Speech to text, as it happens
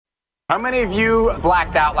How many of you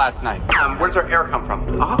blacked out last night? Where does our air come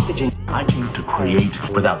from? Oxygen. I came to create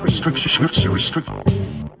without restriction. People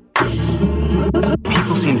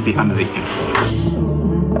seem to be under the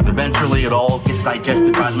influence. Eventually, it all gets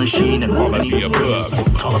digested by the machine and all of the above.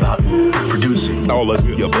 It's all about producing. All of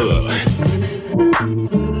the above.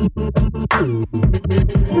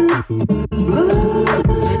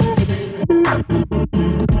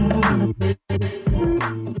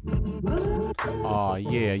 Aw,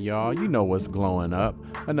 yeah, y'all, you know what's glowing up.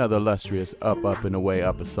 Another illustrious Up and Away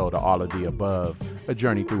episode of All of the Above, a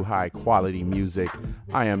journey through high-quality music.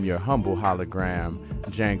 I am your humble hologram,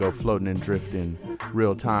 Django floating and drifting,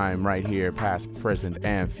 real time right here, past, present,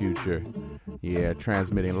 and future. Yeah,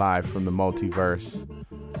 transmitting live from the multiverse,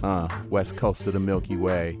 west coast of the Milky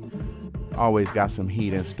Way. Always got some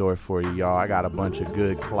heat in store for you, y'all. I got a bunch of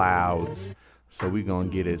good clouds, so we gonna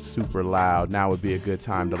get it super loud. Now would be a good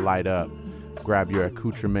time to light up. Grab your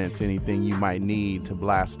accoutrements, anything you might need to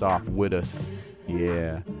blast off with us.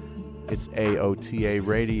 Yeah, it's AOTA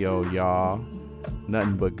Radio, y'all.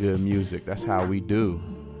 Nothing but good music. That's how we do.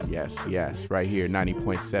 Yes, right here,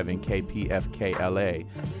 90.7 KPFK LA,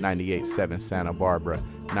 98.7 Santa Barbara,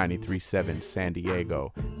 93.7 San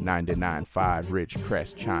Diego, 99.5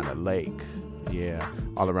 Ridgecrest, China Lake. Yeah,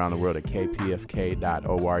 all around the world at kpfk.org.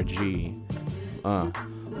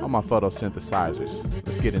 On my photosynthesizers.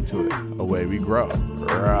 Let's get into it. Away we grow.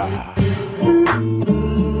 Rah.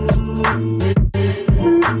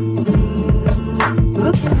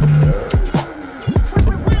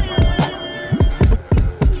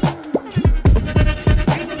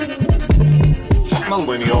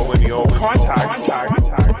 Millennial contact.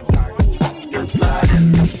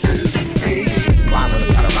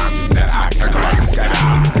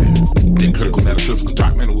 Then critical metaphysical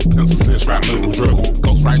documented with pencils and strap little dribble.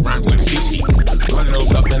 Ghost right round with a cheat sheet. Running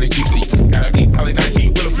those up in the cheap seats. Got a deep probably not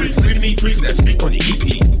heat with a freak. Sleeping eat trees that speak on your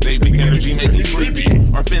EP. They big energy make me sleepy.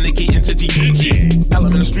 Or finicky into TDG.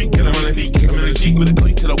 Element of street, get him on the feet. Kick him in the cheek with a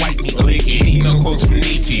cleat to the white meat. Leaky. Eating no quotes from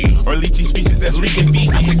Nietzsche. Or lychee species that's leaking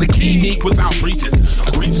feces. I take the key meek without breaches.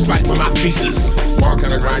 Egregious fight with my thesis. Walk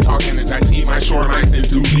on the grind, talk energize. See my shorelines in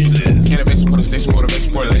two pieces. Innovation, put a station,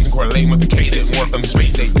 motivation, correlation, correlating with the cadence. More from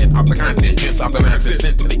space, they spin off the content, just off the nonsense,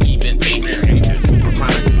 sent to the event payment.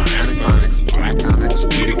 Superchronic, anachronics, black comics,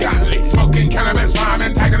 we the godly. Smoking cannabis, rhyme,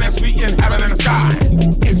 antagonist, we in heaven and the sky.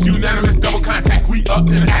 It's unanimous, double contact, we up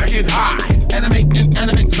in attic high. Animate,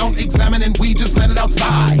 inanimate, don't examine, and we just let it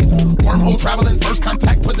outside. Wormhole traveling, first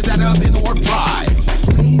contact, put the data up in the warp drive.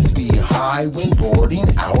 Please be high when boarding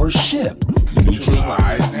our ship.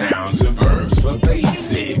 Neutralize nouns and verbs for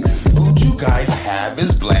basics. Food you guys have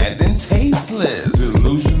is bland and tasteless.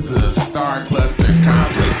 Delusions of star cluster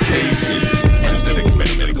complications. Anesthetic,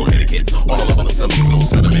 medical etiquette. On a level of subliminal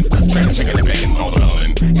sediment. Trying to check it and back in all the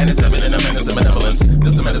melanin. And it's evident a menace of benevolence. This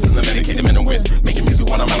is the medicine the medicated men are with. Making music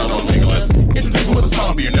when I'm out on megalith. Introducing with a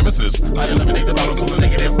smile, be your nemesis. I eliminate the balance of the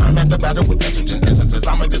negative. I'm at the battle with estrogen instances.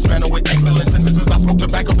 I'm a dismantle with excellent sentences. I smoke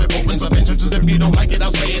tobacco that opens up entrances. If you don't like it,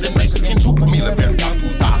 I'll say it in Mexican.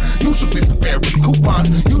 You should be prepared with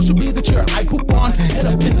coupons. You should be the chair I poop on. Head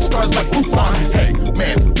up in the stars like Buffon. Hey,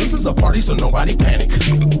 man, this is a party, so nobody panic.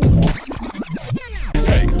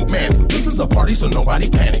 Hey, man, this is a party, so nobody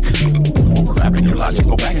panic. Overlapping your logic,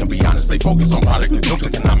 go back and be honest. They focus on product, the jokes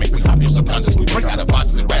economic. We hop your subconscious, we break out of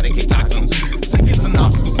boxes, eradicate toxins. Seconds and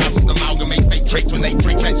obstacles, amalgamate fake traits when they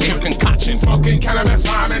drink that jail concoction. Smoking cannabis,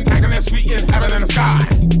 rhyme, antagonist, we in heaven and the sky.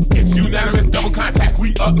 It's unanimous, double contact,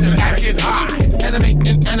 we up in attic high. Animate,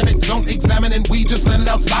 inanimate, don't examine, and we just let it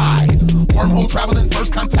outside. Wormhole traveling,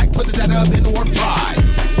 first contact, put the data up in the warp drive.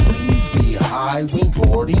 Please be high when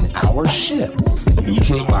boarding our ship.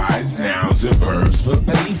 Neutralize nouns and verbs for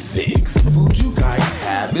basics. Food you guys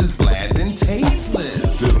have is bland and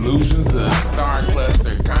tasteless. Delusions of star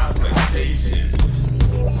cluster complications.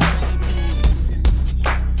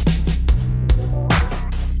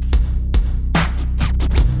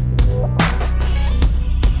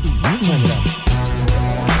 Turn it up.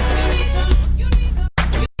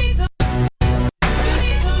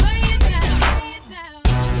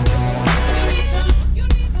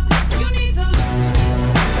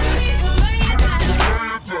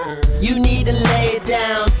 You need to lay it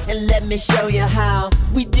down and let me show you how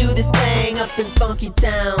we do this thing up in Funky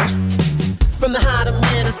Town. From the heart of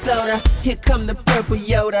Minnesota, here come the Purple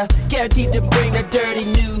Yoda, guaranteed to bring the dirty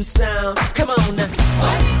new sound. Come on now.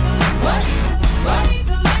 What?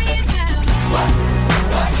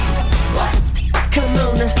 Come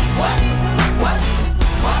on now.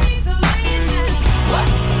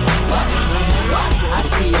 I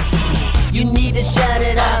see you. You need to shut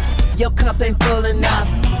it up. Your cup ain't full enough.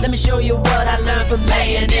 Let me show you what I learned from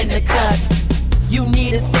laying man in the cut. You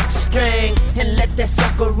need a 6-string and let that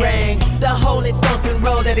sucker ring. The holy funk and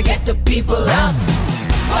roll that'll get the people up.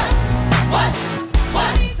 What?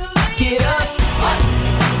 Get up. What?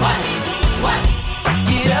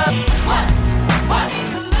 Get up. What?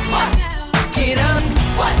 Get up.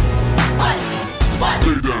 What?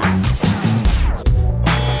 Stay down.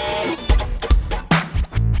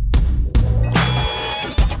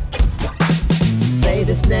 Say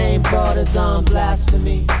this name borders on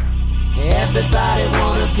blasphemy. Everybody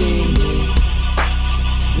wanna be me.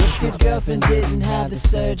 If your girlfriend didn't have the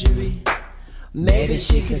surgery, maybe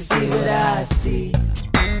she could see what I see.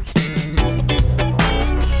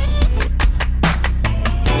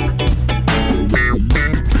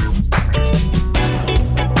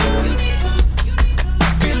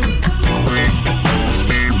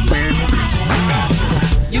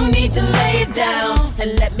 You need to lay it down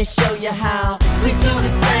and let me show you how we do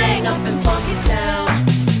this thing up in Funky Town.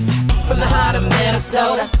 From the heart of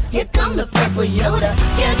Minnesota, here come the Purple Yoda,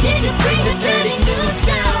 guaranteed to bring the dirty new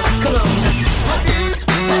sound. Come on.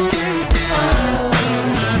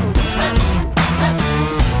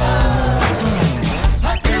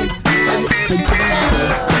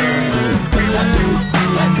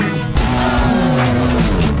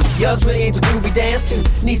 Yours really ain't a groovy dance to.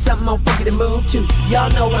 Need something more funky to move to.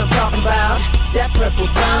 Y'all know what I'm talking about. That purple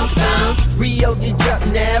bounce, bounce. Rio de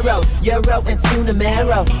Janeiro, Euro and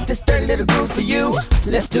Sunamero. This dirty little groove for you.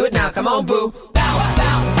 Let's do it now, come on, boo. Bounce,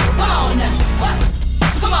 bounce, come on now.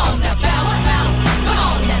 Come on now, bounce, bounce. Come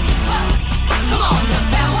on now. Come on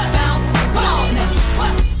now, bounce, bounce. Come on now.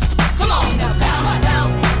 Come on now, bounce,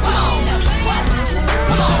 bounce. Come on now.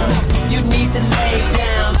 Come on now. You need to lay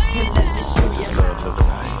down and let me show you.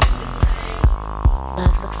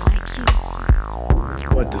 Love looks like you.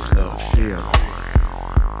 What does love feel like?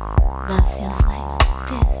 Love feels like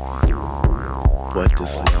this. What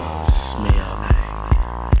does love smell like?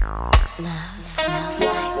 Love smells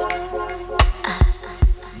like us.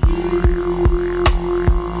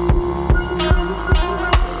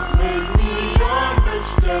 Make me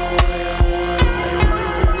understand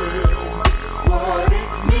what it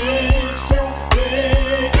means to be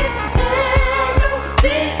independent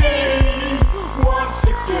once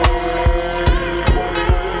again.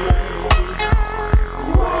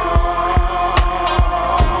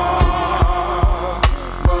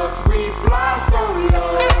 Must we fly so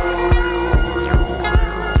low?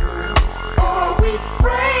 Are we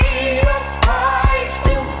afraid of heights?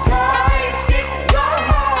 Do kites get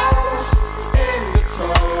lost in the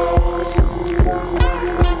tow?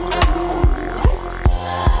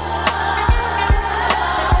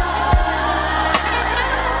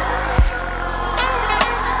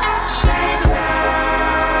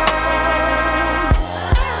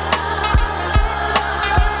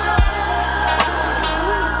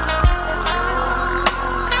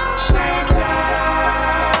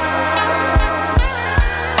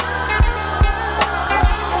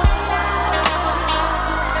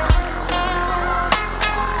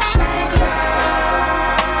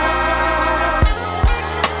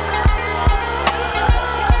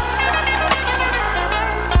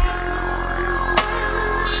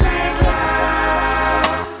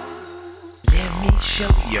 Let me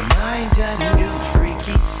show your mind a new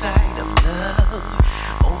freaky side of love.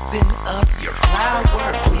 Open up your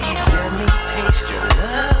flower, please let me taste your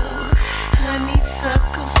love.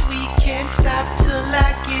 Honeysuckle sweet, can't stop till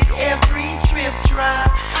I get every drip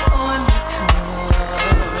drop on my tongue.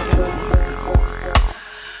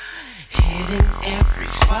 Hitting every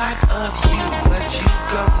spot of you, what you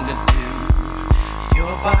gonna do?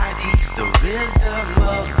 Your body's the rhythm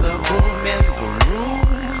of the boom in the room.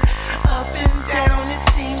 Up and down it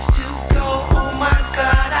seems to go. Oh my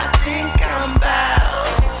God, I think I'm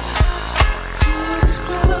about to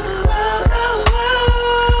explode.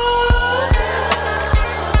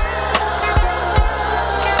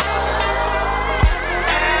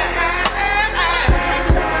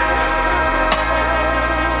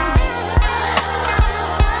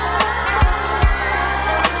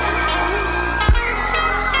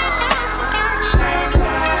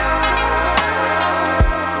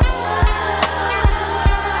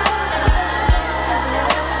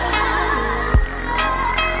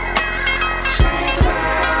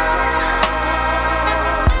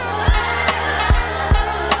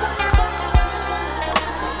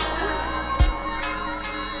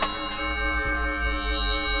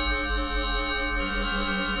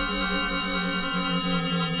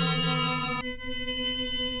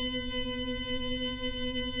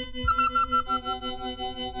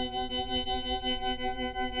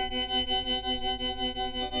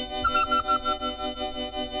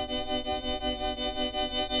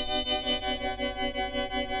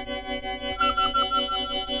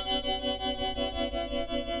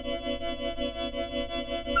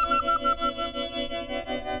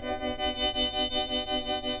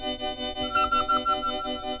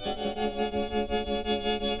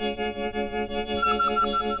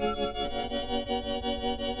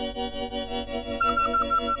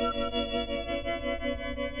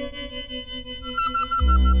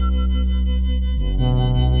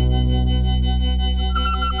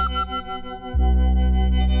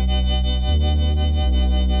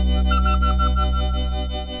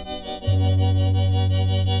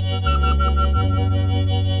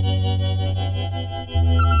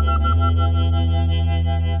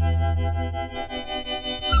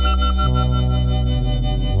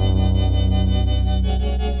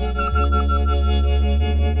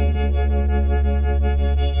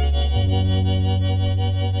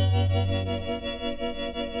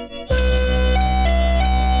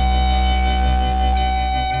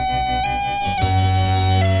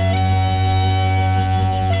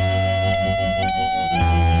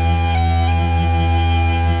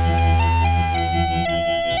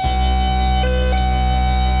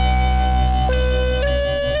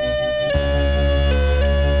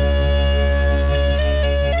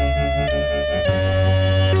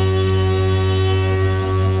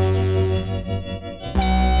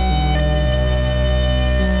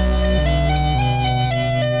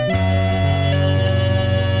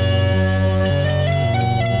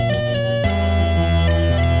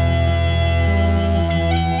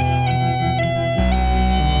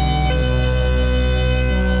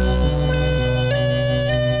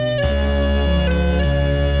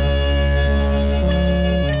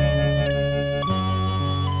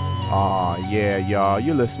 y'all,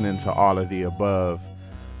 you're listening to All of the Above,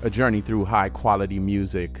 a journey through high quality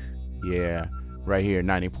music. Yeah, right here,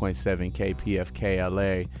 90.7 KPFK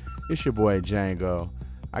LA. It's your boy Django.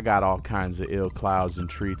 I got all kinds of ill clouds and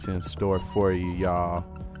treats in store for you, y'all.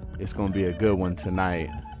 It's gonna be a good one tonight.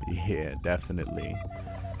 Yeah, definitely.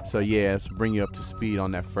 So yeah, let's bring you up to speed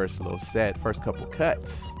on that first little set, first couple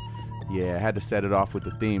cuts. Yeah, I had to set it off with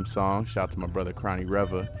the theme song. Shout out to my brother Cronny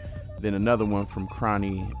Reva. Then another one from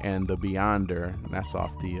Cronny and the Beyonder. And that's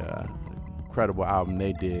off the incredible album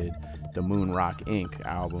they did, the Moon Rock Inc.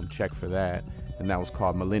 album. Check for that. And that was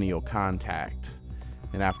called Millennial Contact.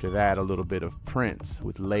 And after that, a little bit of Prince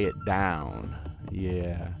with Lay It Down.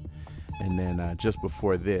 Yeah. And then just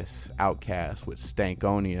before this, Outkast with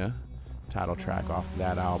Stankonia, title track off of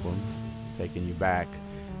that album, Taking You Back.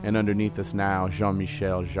 And underneath us now,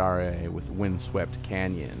 Jean-Michel Jarre with Windswept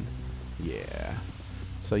Canyon. Yeah.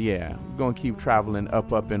 So yeah, we're going to keep traveling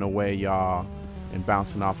up and away, y'all, and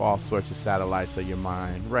bouncing off all sorts of satellites of your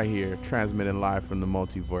mind. Right here, transmitting live from the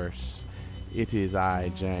multiverse. It is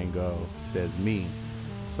I, Django, says me.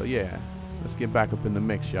 So yeah, let's get back up in the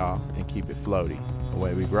mix, y'all, and keep it floaty.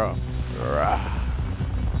 Away we grow. Rah.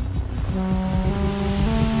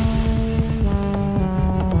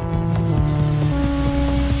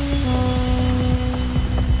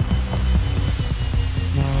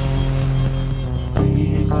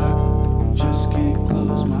 Just can't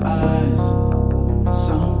close my eyes.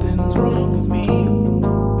 Something's wrong with me.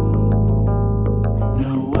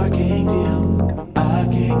 No, I can't deal. I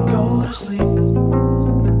can't go to sleep.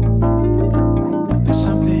 There's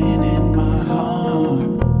something in my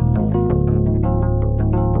heart.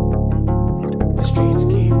 The streets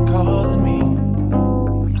keep calling me.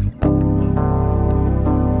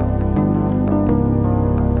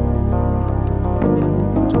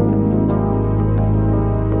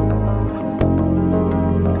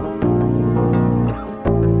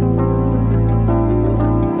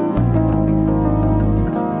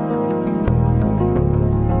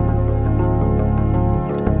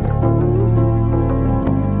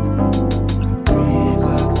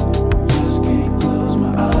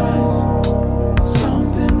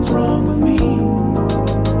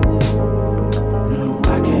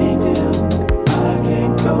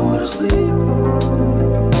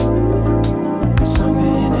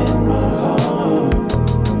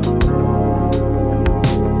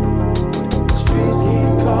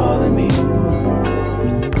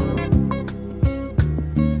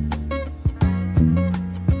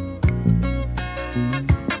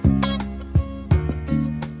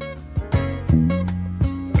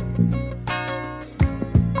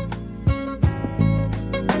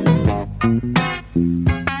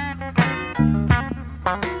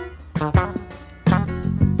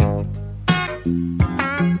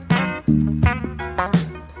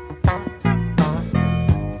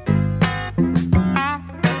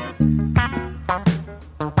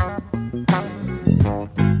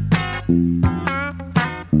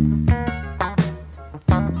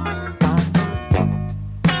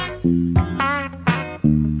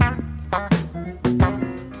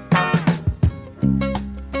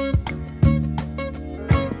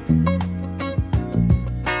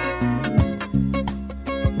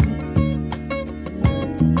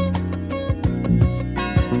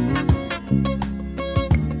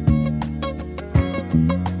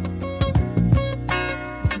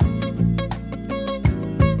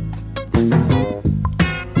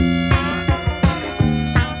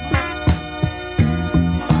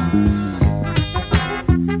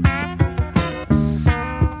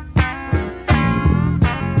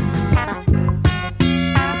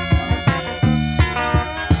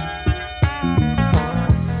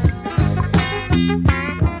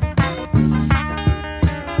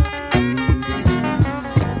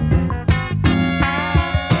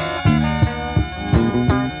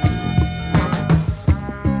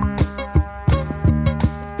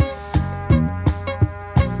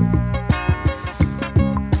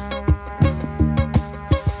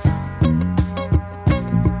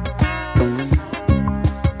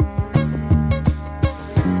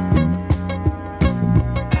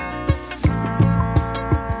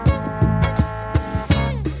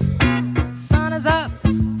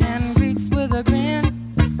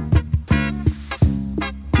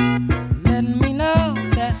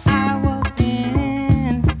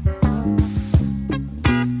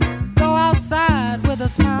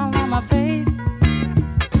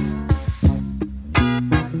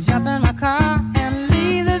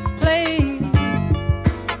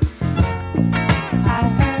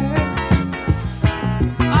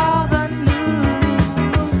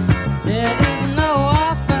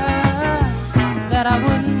 That I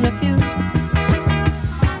wouldn't refuse.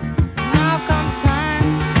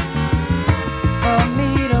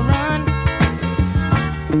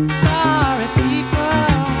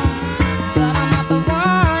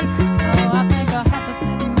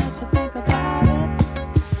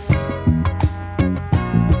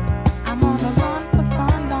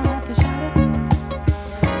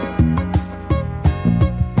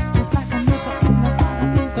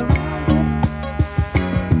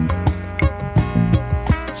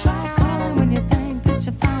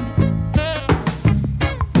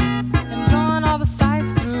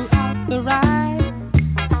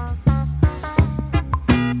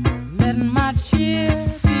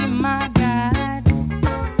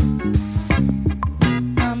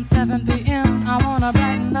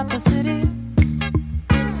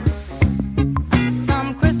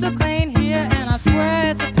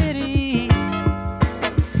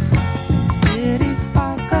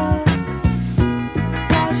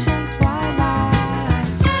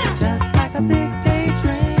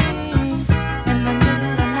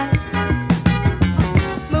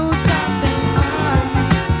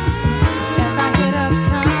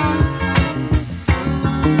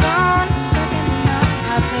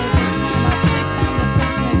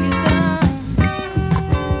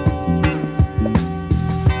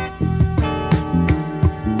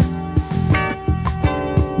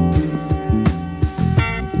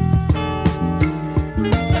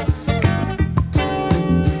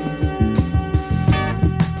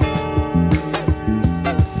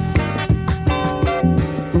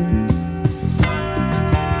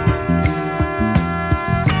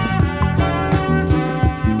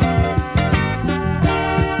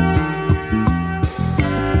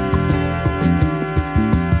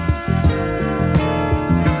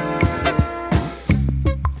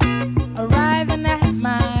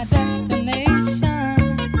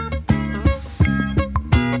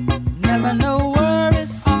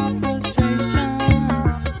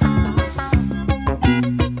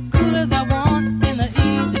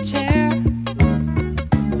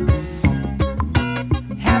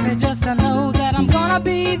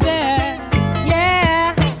 be there. Yeah.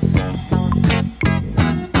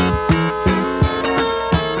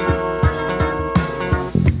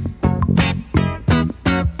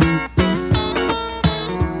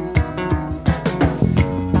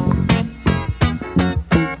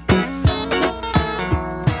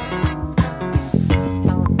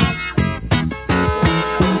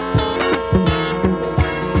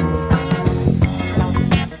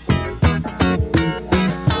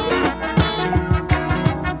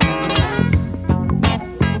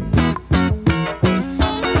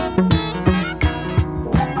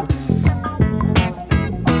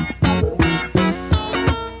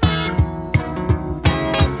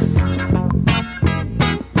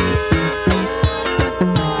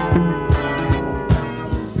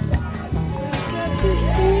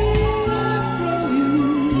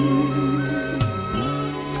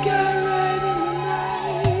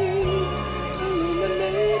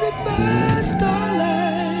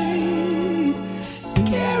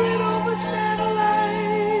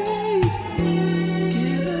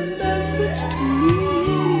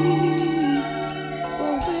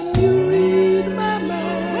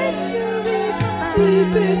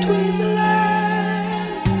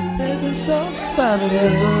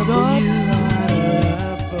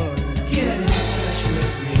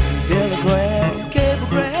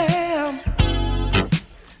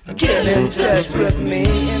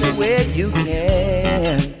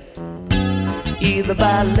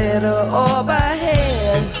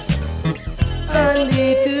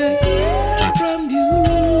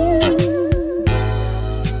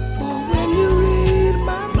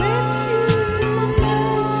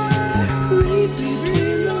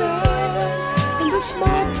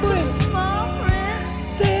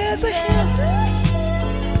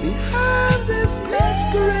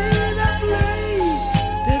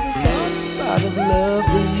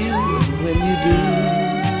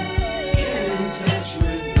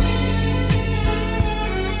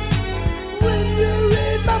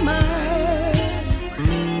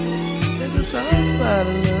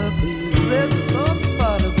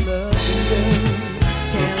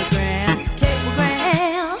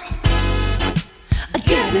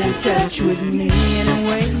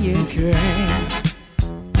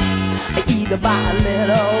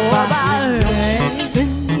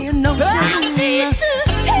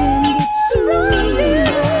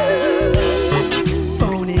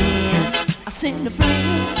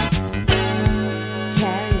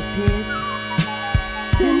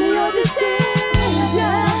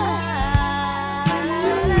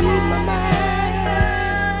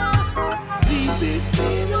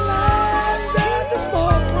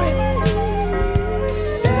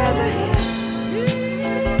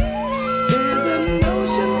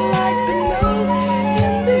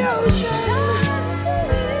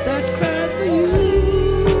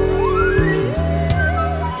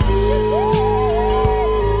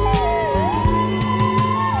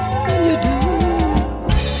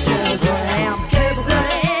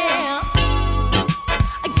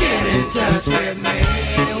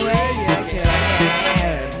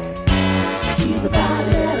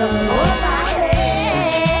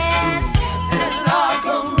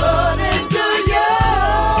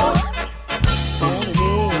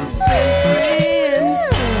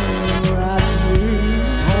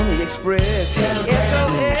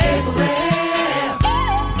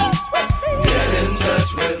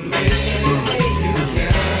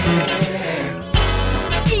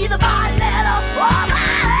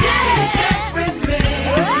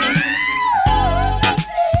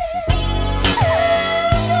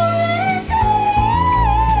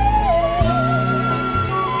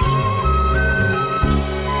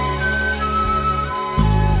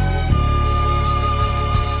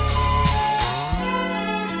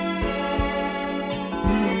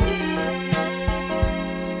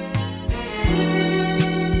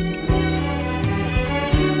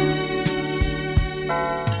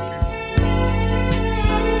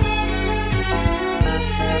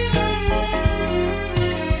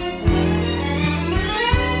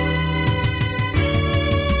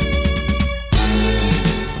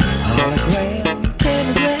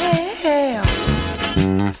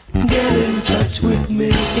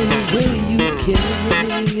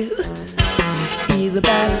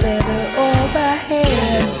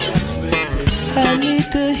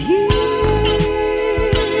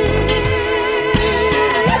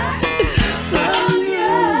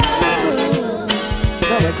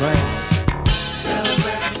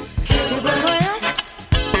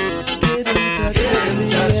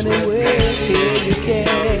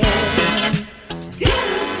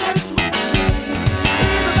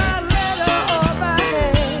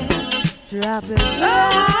 Drop it.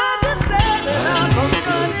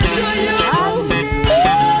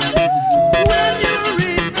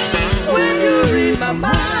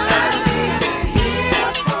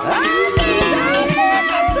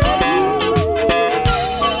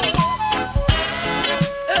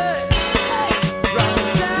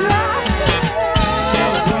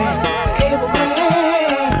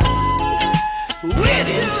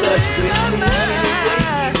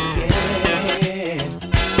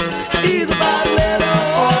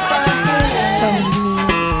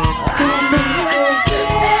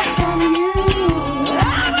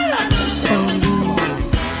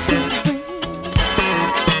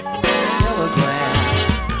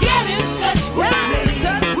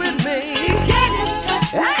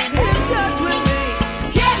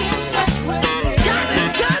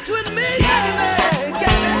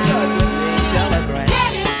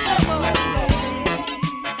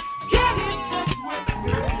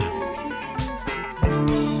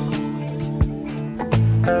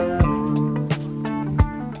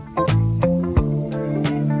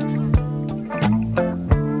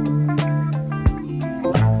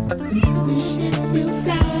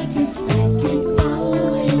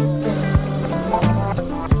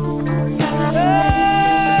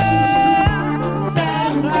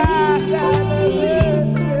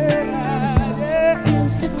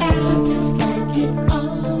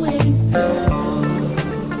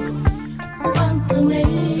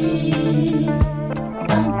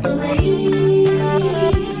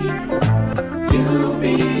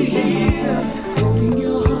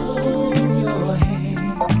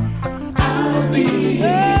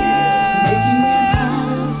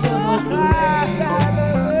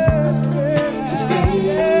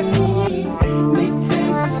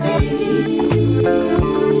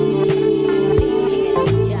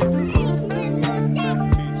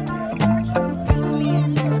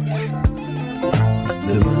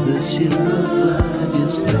 ship will fly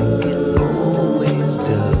just like it always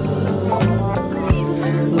does.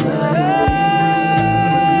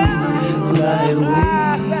 Fly away.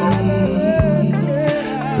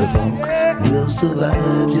 The funk will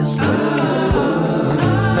survive just like it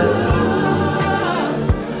always does.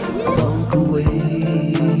 Funk away,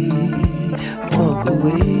 funk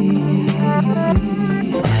away.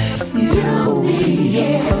 You'll be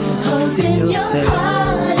here holding your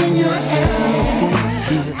heart in your hand.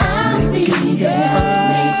 I'll be here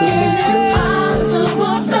making it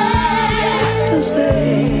possible, babe. To stay,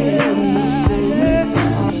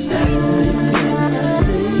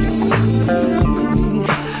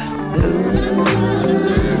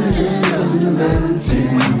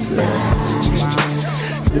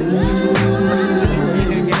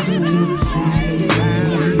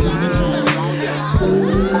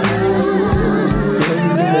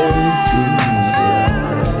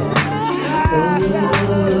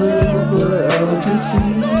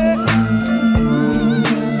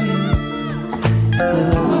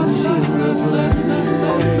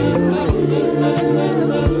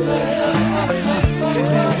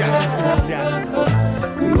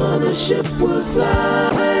 ship will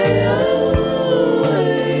fly away.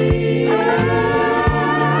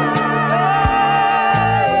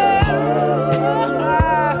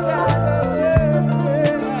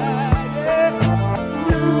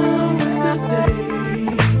 Now is the day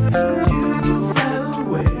you fly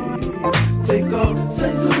away. Take all the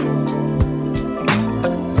things.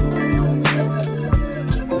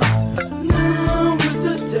 Now is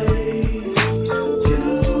the day to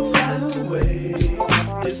fly away.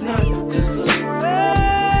 It's not just a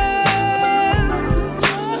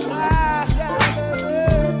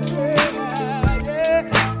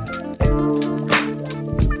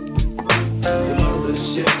the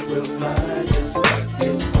ship will fly just like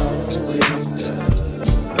it always does.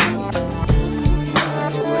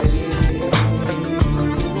 Fly away,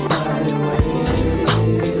 fly away.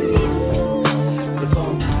 The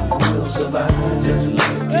funk will survive just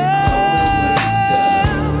like it always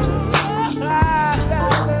does.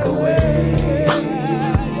 Funk away,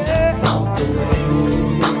 funk away.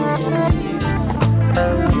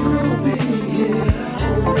 You'll be here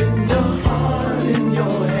holding your heart in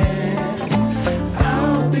your hand.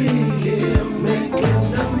 I'll be here making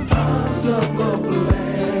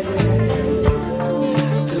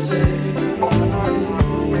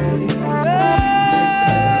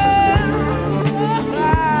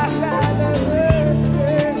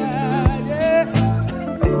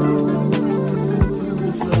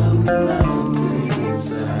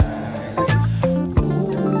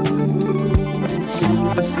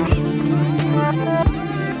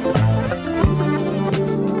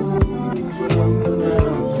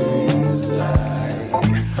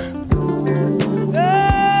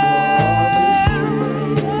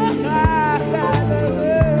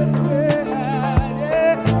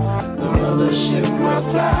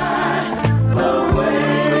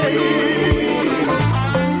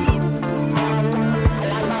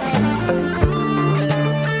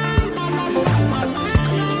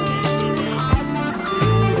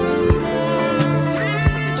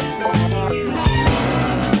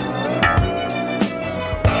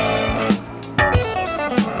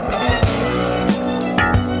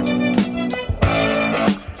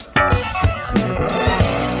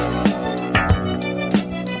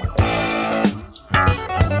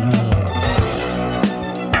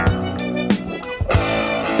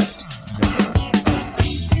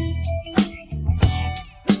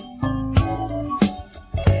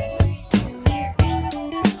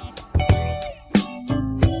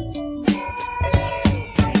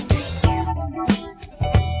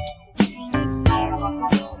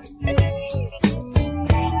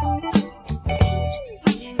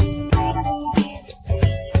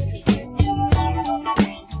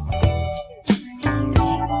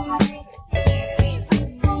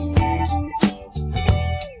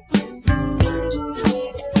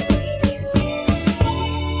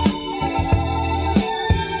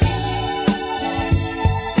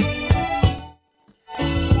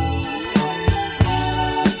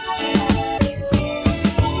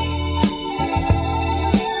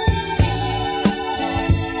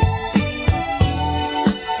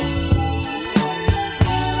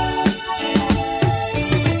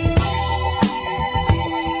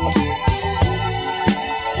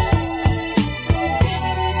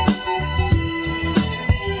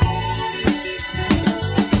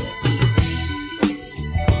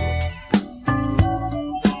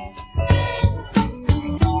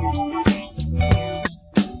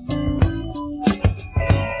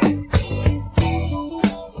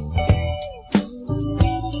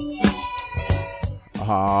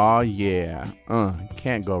yeah.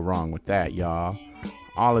 Can't go wrong with that, y'all.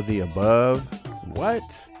 All of the above.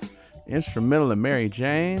 What? Instrumental of Mary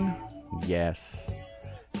Jane? Yes.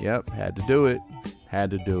 Yep, had to do it.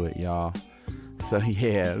 Had to do it, y'all. So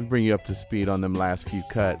yeah, bring you up to speed on them last few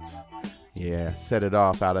cuts. Yeah, set it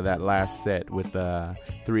off out of that last set with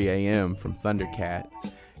 3 a.m. from Thundercat.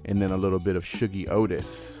 And then a little bit of Shuggie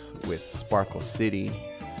Otis with Sparkle City.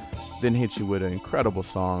 Then hit you with an incredible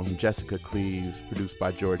song from Jessica Cleaves, produced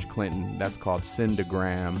by George Clinton. That's called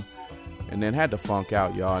Cindergram. And then had to funk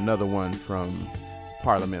out, y'all, another one from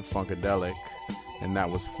Parliament Funkadelic, and that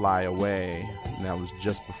was Fly Away, and that was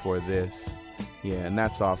just before this. Yeah, and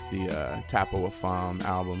that's off the Tapo Afam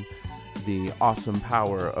album, The Awesome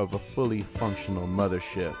Power of a Fully Functional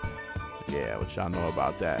Mothership. Yeah, what y'all know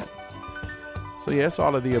about that. So yeah, it's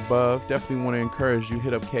all of the above. Definitely want to encourage you,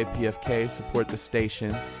 hit up KPFK, support the station.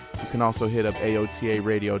 You can also hit up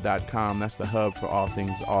AOTARadio.com. That's the hub for all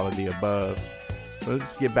things all of the above. So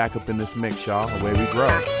let's get back up in this mix, y'all. Away we grow.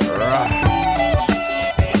 Right.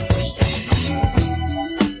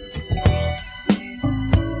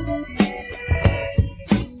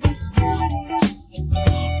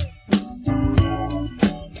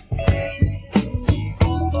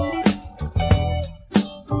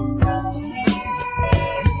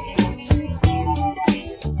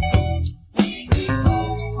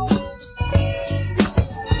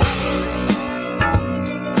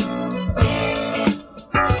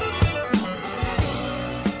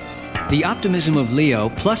 The optimism of Leo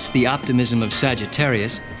plus the optimism of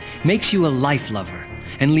Sagittarius makes you a life lover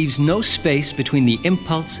and leaves no space between the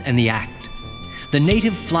impulse and the act. The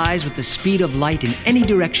native flies with the speed of light in any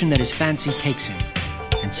direction that his fancy takes him.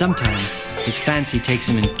 And sometimes his fancy takes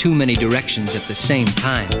him in too many directions at the same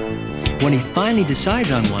time. When he finally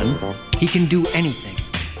decides on one, he can do anything.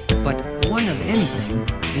 But one of anything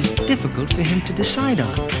is difficult for him to decide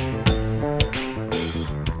on.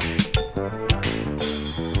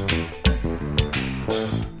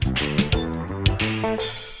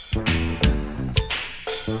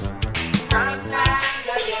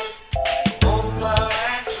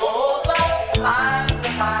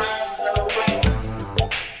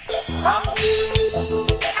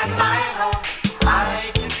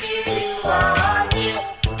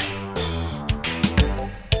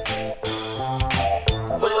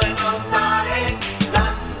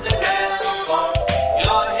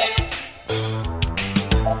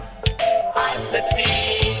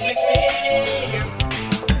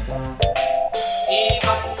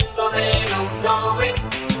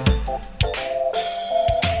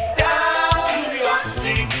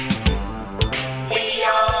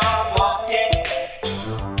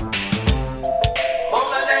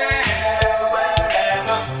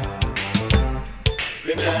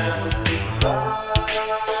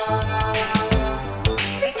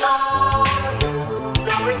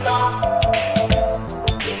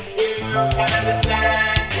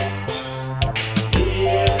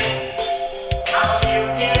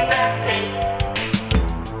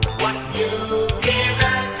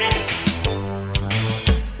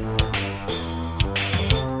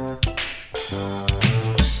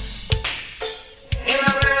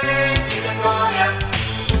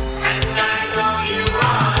 And I know you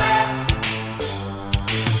are.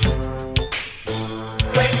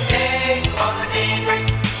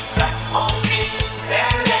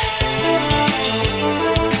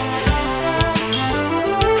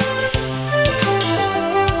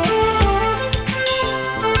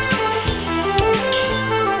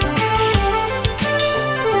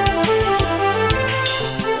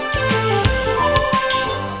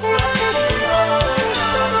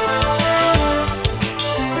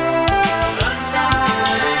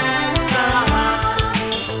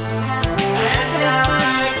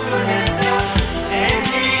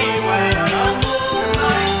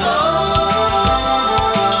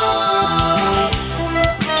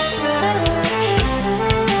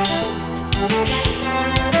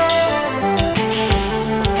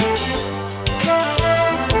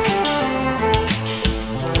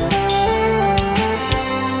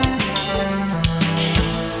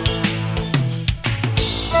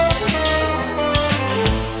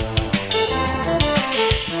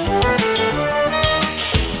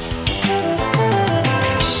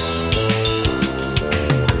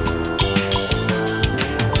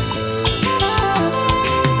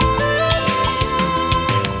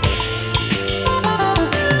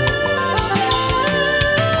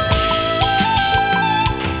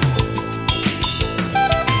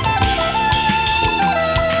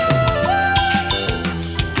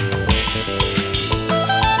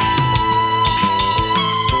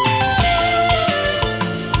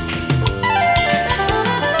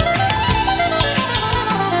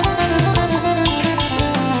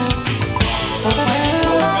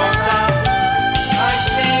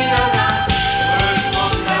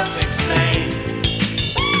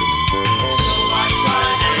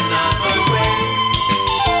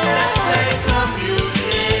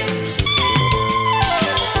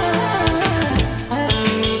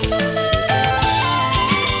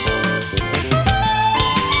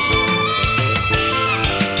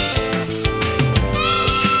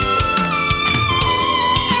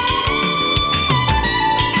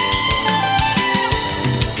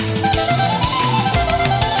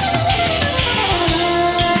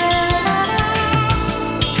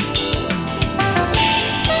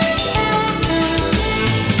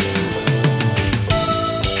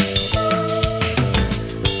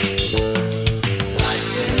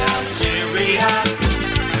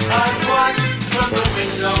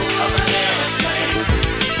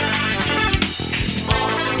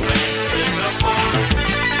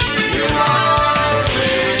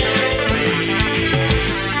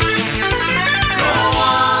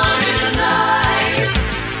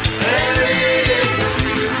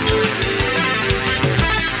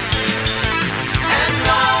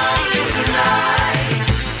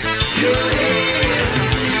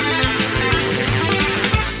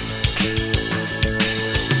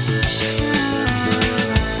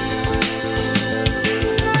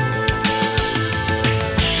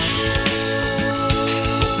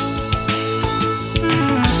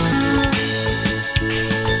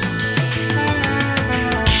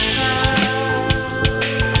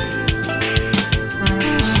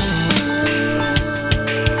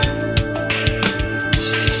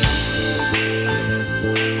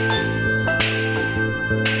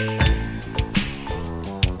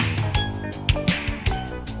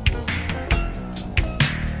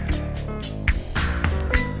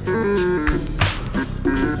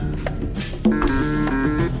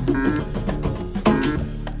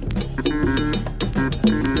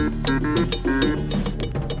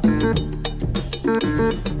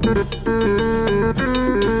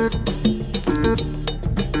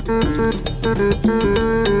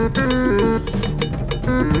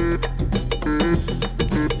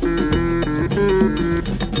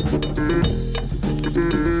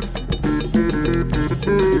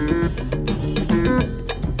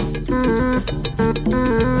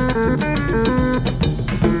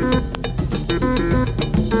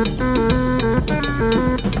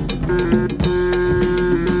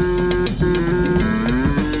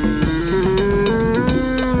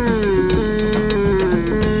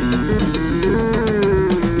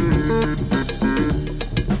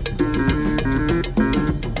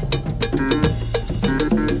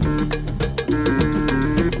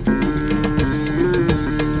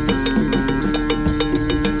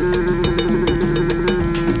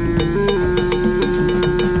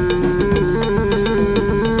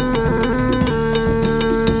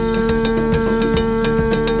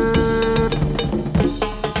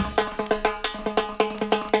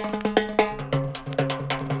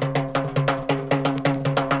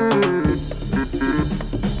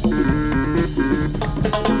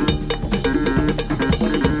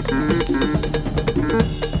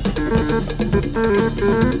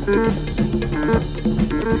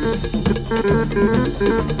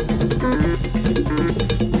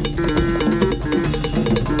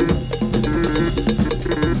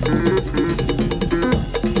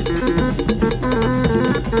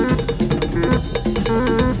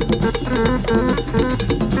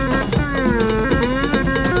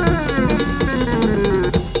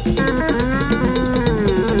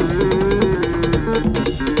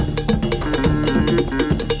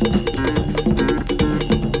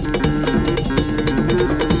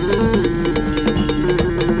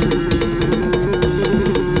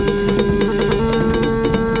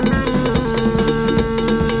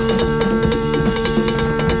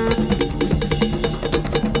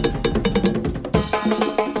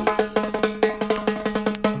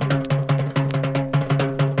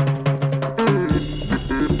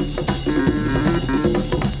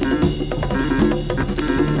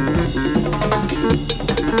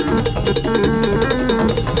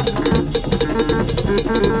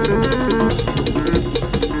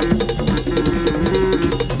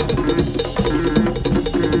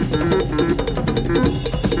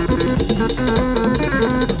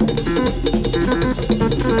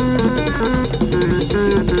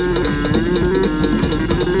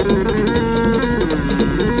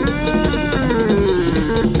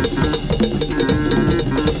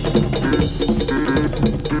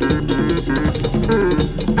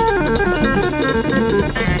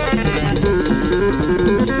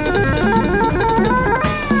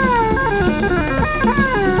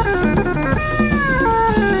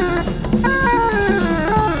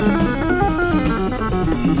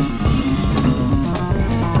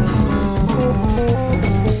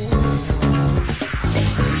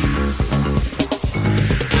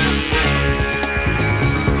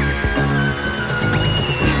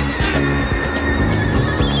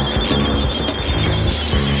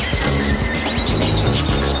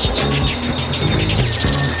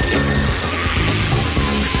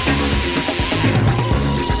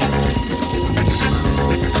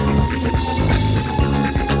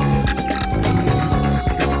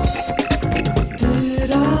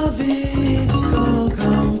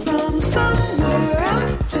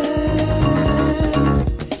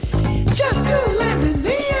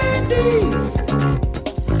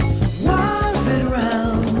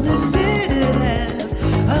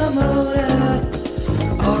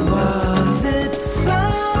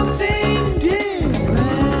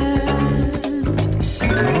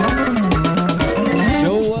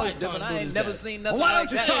 seen nothing like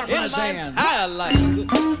that in my entire life.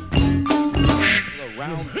 A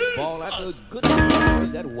round ball after a good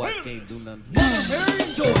time. That white can't do nothing.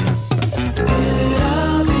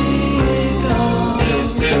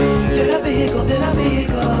 Did a vehicle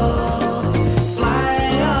fly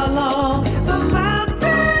along the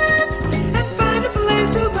mountains and find a place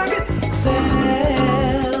to park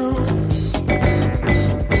itself?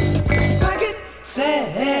 Park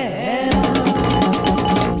itself.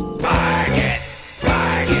 Park it.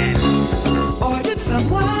 Or did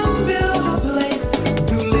someone build a place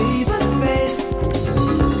to leave a space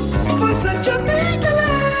for such a thing to land?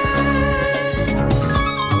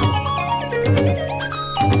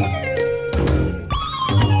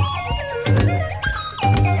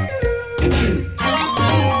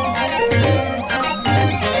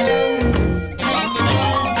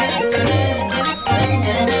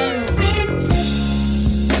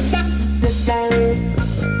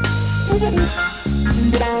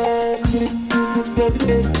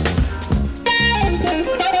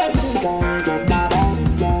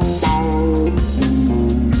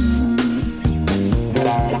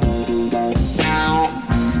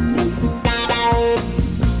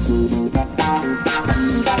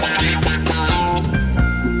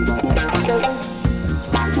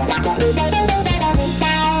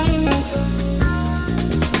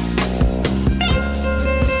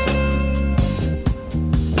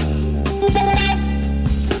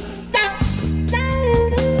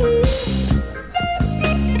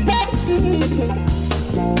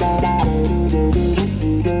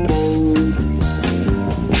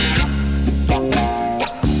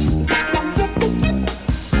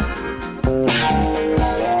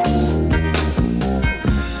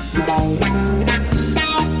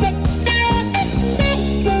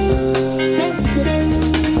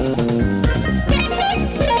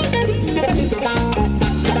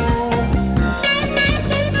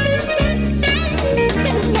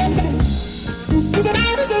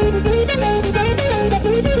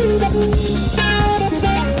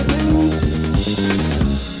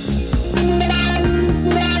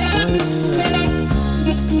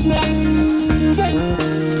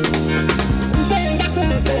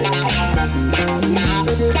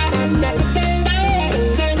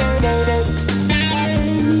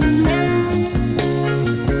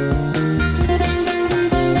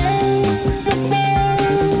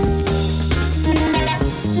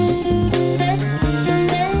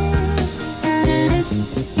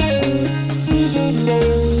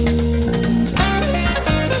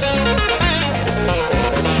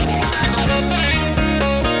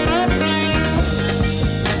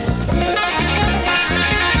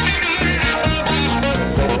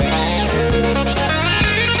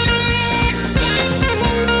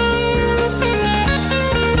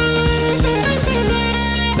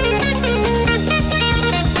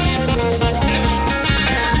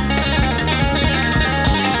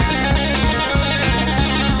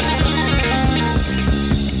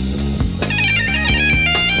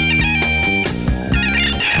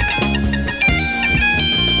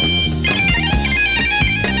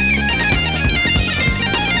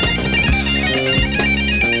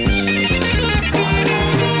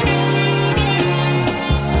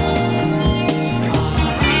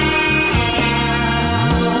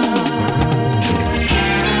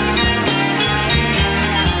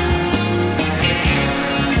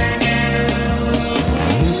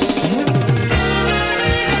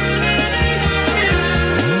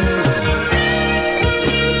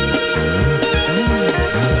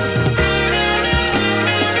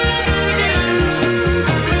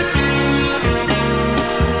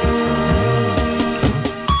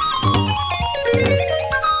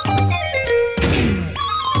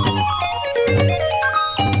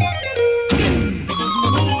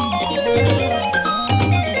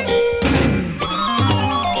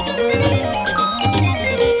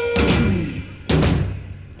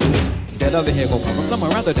 dead of the hill go from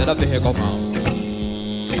somewhere around the dead of the hill go from.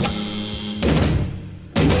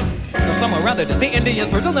 From somewhere around the Indians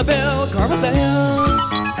first on the bell, carve up the hill.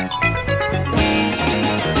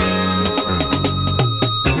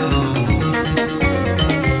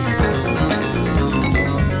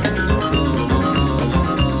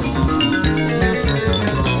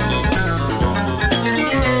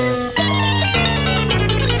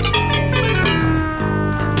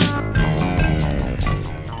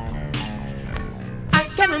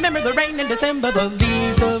 The rain in December, the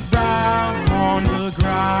leaves are brown on the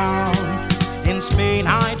ground. In Spain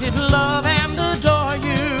I did love and adore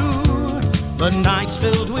you. The nights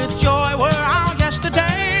filled with joy were our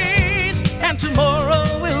yesterdays, and tomorrow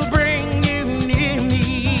will bring you near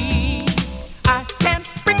me. I can't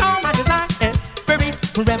recall my desire, every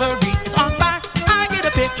reverie is on fire. I get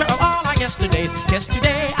a picture of all our yesterdays.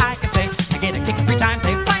 Yesterday I can say, I get a kick every time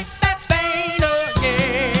they play that Spain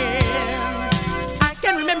again. I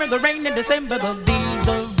can remember the rain in December, the leaves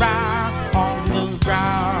are brown on the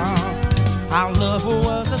ground. Our love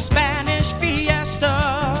was a Spanish fiesta.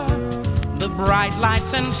 The bright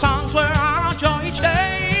lights and songs were our joy each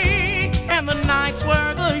day, and the nights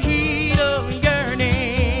were the heat of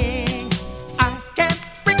yearning. I can't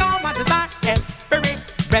recall my desire, every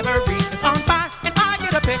reverie is on fire, and I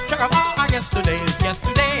get a picture of all our yesterdays.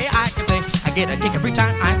 Yesterday I can say, I get a kick every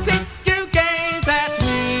time I see you gaze at me.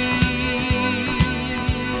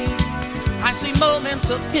 I see moments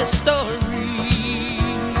of history.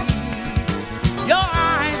 Your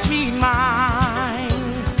eyes meet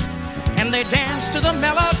mine, and they dance to the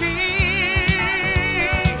melody,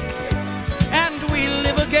 and we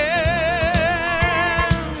live again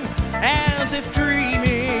as if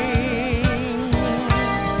dreaming.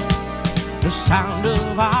 The sound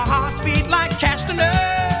of our hearts beat like castanets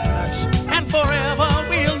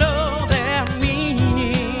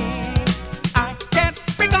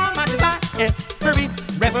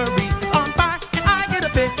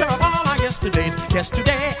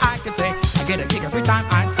yesterday I can say I get a kick every time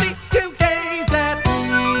I see you gaze at me.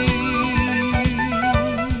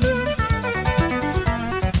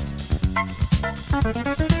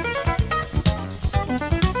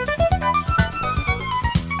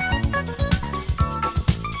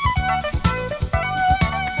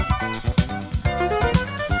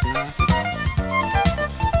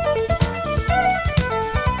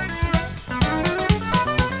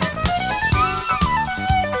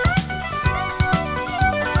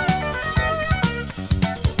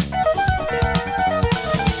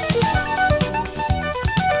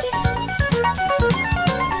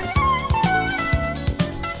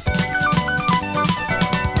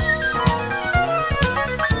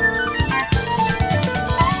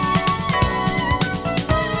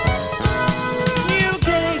 You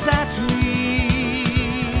gaze at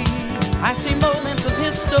me,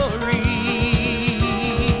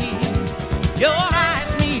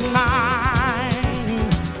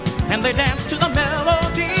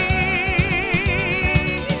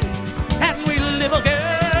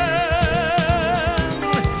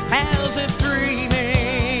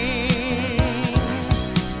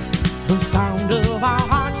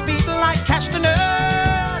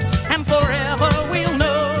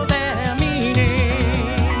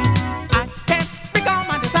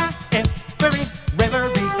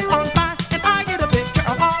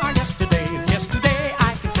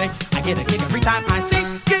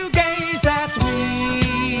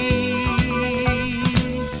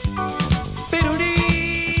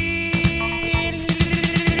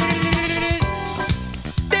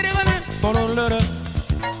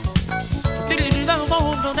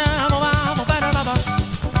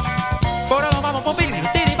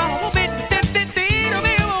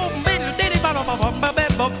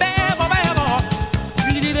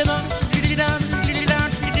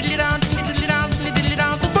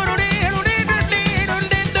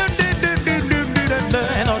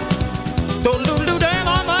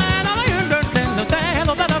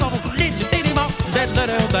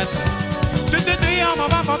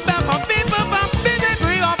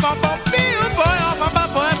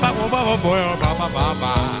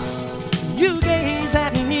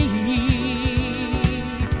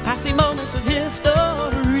 I see moments of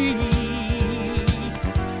history.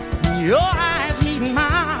 Your eyes meet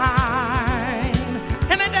mine, and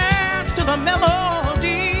they dance to the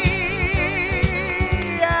melody,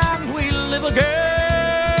 and we live again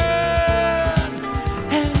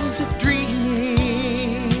as if dreaming.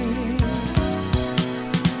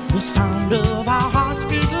 The sound of our hearts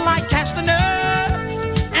beat like castanets,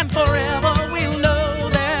 and forever we'll know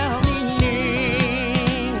their meaning.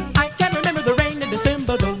 I can remember the rain in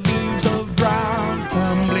December, the leaves of brown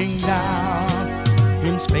tumbling down.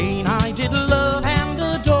 In Spain I did love and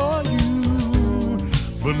adore you.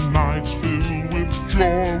 The nights filled with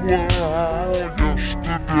joy were all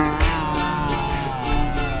yesterday.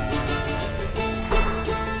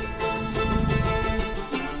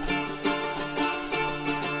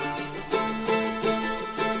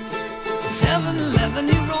 7-Eleven,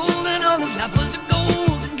 he rolled and all his life was a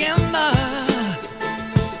golden gamba.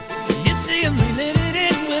 You see him reeling it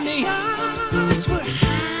in when the odds were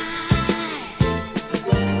high.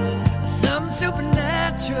 Some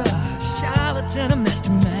supernatural charlatan, a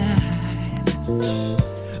mastermind,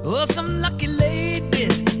 or some lucky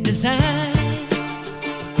lady's design.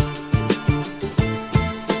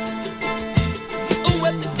 Oh,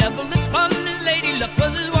 what the devil had spun his lady luck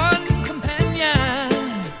was his one companion.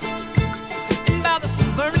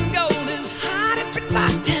 Silver and gold, his heart had been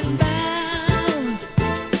locked and bound.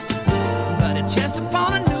 But he chanced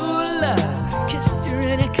upon a new love, kissed her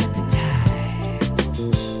and he cut the tie,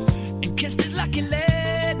 and kissed his lucky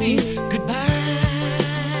lady goodbye.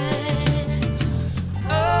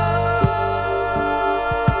 Oh,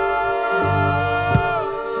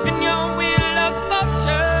 spin your wheel of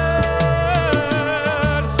fortune,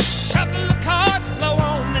 shuffle the cards, blow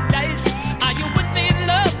on the dice. Are you with me in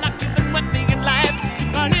love, like you've been with me in life?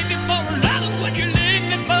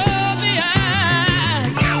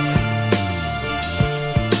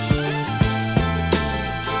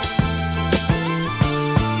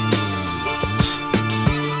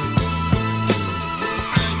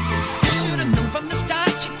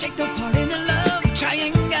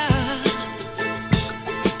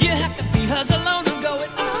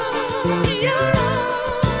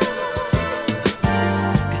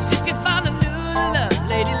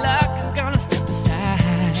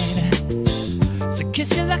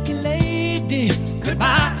 Kiss your lucky lady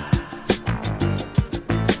goodbye.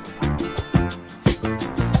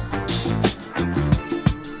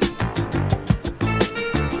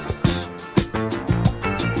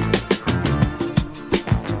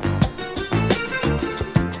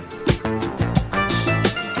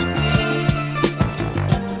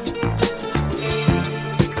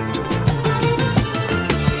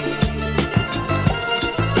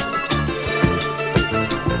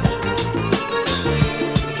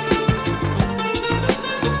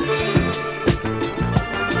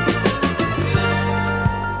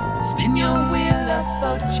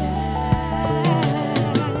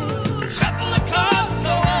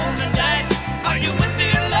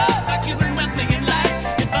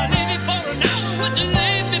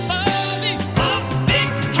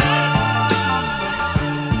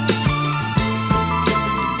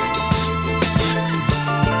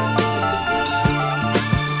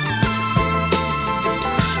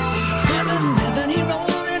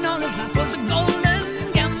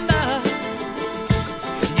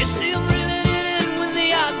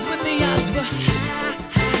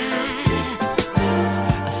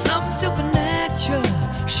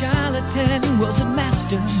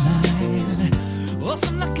 mastermind, or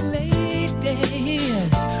some lucky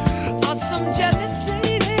ladies, or some jealous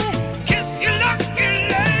lady. Kiss your lucky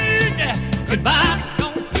lady goodbye.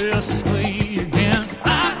 Don't feel this way again.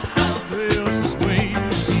 I don't feel this way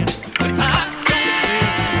again. I don't feel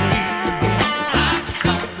this way again. I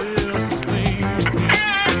don't feel this way again.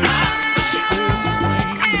 I don't feel this way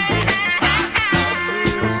again. I don't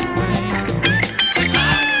feel this way again.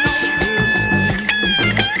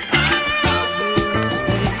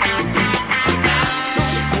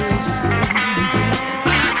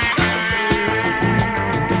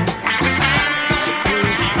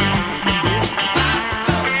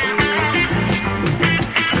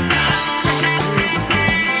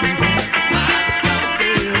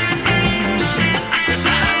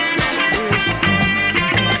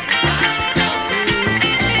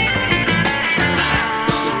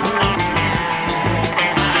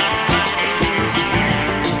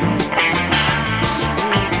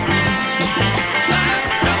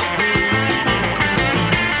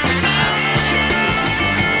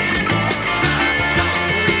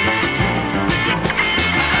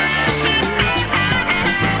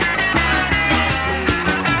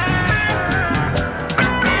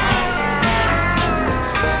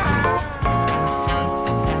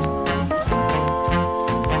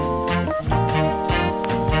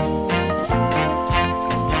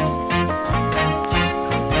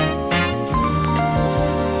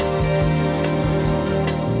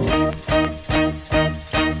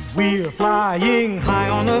 We're flying high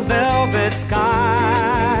on a velvet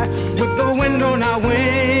sky with the wind on our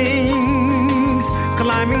wings,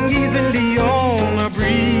 climbing easily on a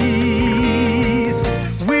breeze.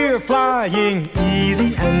 We're flying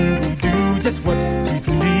easy and we do just what we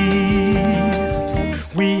please.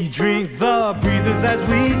 We drink the breezes as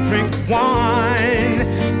we drink wine,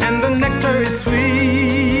 and the nectar is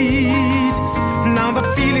sweet. Now the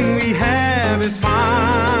feeling we have is fine.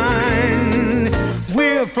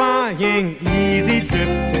 We're flying easy,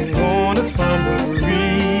 drifting on a summer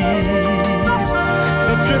breeze.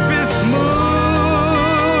 The trip is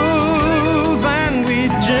smooth and we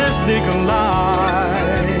gently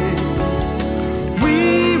glide. We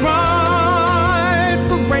ride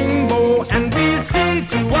the rainbow and we see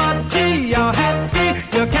to what how happy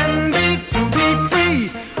you can be to be free.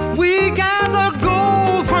 We gather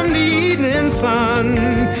gold from the evening sun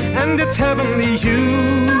and its heavenly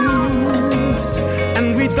hues,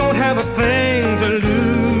 and we don't have a thing to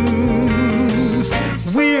lose.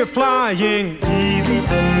 We're flying easy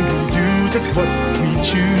and we do just what we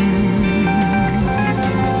choose.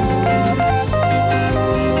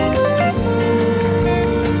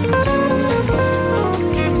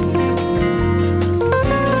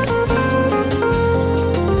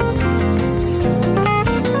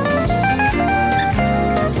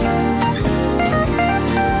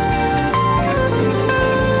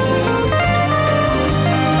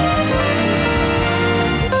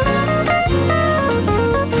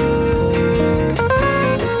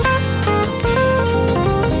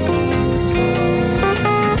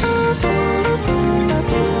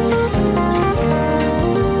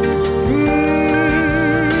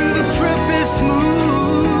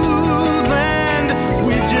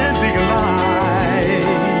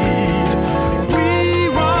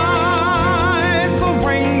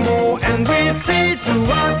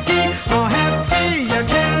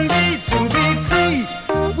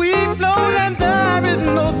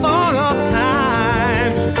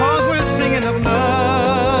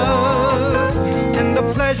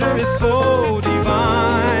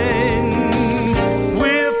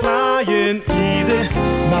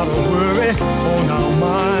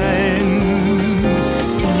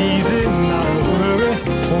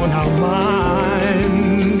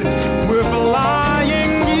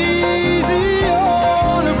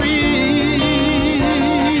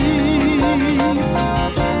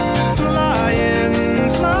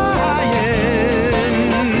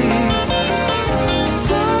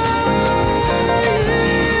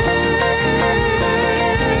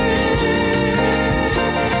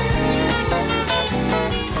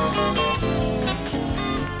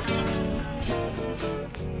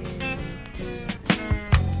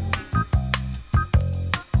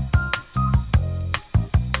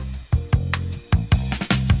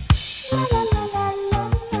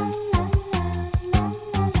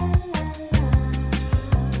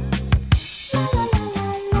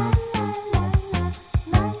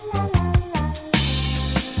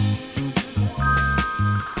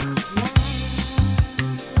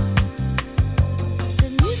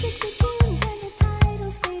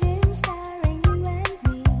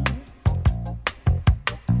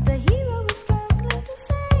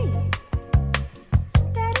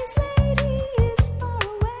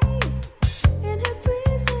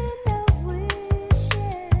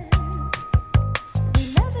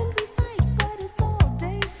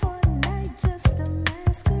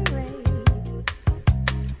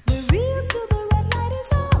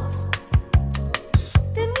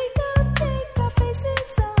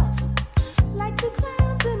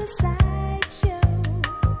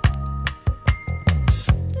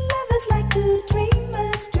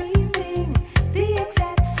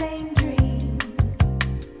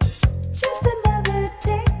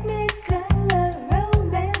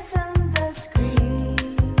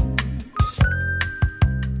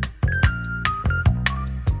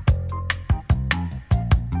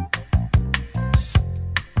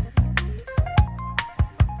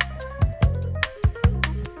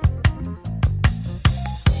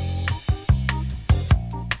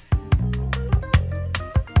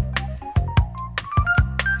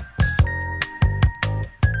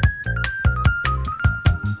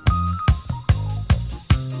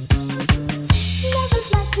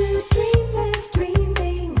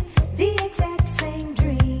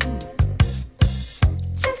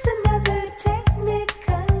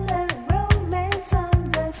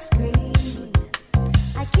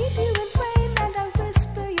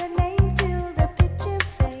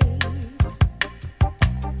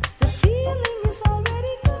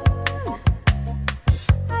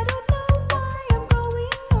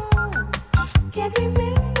 Can't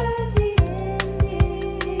remember the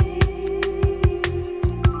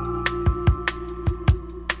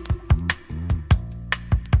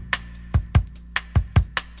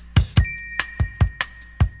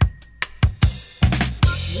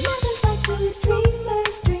Lovers like two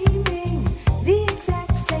dreamers dreaming the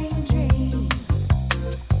exact same dream.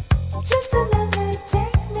 Just another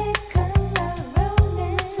technicolor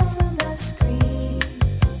romance on the screen.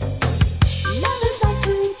 Lovers like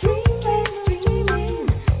two dreamers dreaming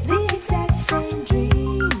the exact same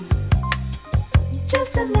dream.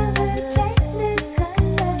 Just another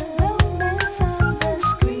technicolor romance on the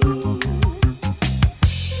screen.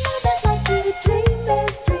 Lovers like two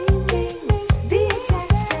dreamers dreaming the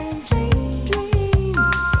exact same dream.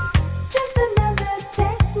 Just another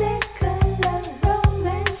technicolor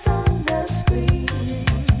romance on the screen.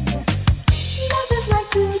 Lovers like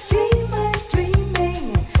two dreamers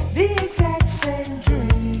dreaming the exact same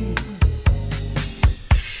dream.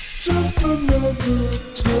 Just another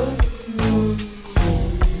technicolor.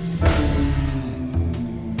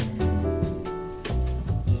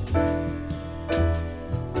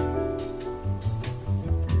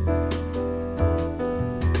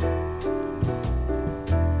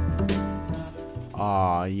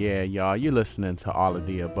 Aw, yeah, y'all, you're listening to All of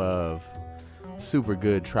the Above. Super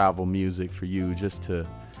good travel music for you just to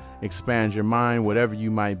expand your mind, whatever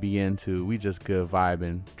you might be into. We just good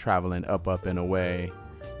vibing, traveling up and away.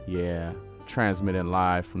 Yeah, transmitting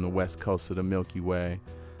live from the west coast of the Milky Way.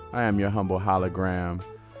 I am your humble hologram,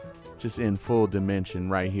 just in full dimension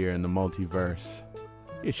right here in the multiverse.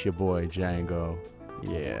 It's your boy Django.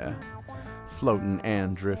 Yeah, floating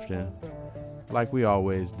and drifting like we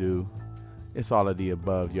always do. It's all of the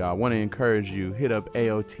above, y'all. I want to encourage you, hit up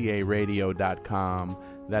AOTARadio.com.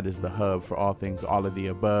 That is the hub for all things all of the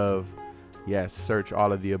above. Yes, search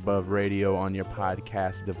All of the Above Radio on your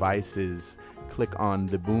podcast devices. Click on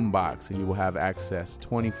the boombox and you will have access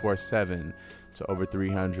 24/7 to over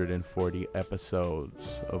 340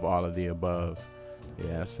 episodes of All of the Above.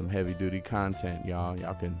 Yeah, some heavy duty content, y'all.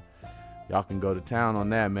 Y'all can go to town on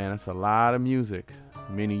that, man. That's a lot of music,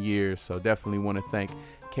 many years. So definitely want to thank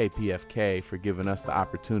KPFK for giving us the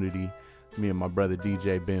opportunity, me and my brother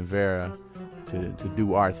DJ Ben Vera, to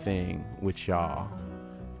do our thing with y'all,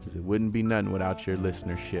 because it wouldn't be nothing without your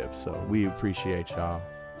listenership. So we appreciate y'all.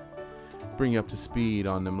 Bring you up to speed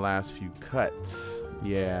on them last few cuts.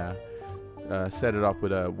 Yeah, set it off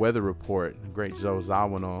with a weather report, great Joe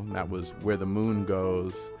Zawinul. That was Where the Moon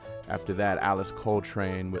Goes. After that, Alice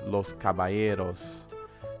Coltrane with Los Caballeros,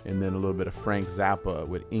 and then a little bit of Frank Zappa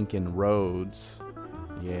with Incan Roads.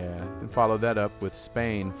 Yeah, and follow that up with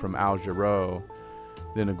Spain from Al Jarreau.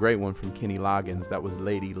 Then a great one from Kenny Loggins, that was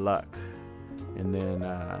Lady Luck. And then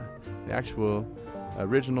the actual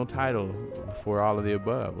original title before All of the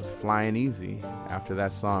Above was Flying Easy. After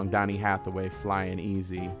that song, Donny Hathaway, Flying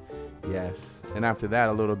Easy. Yes, and after that,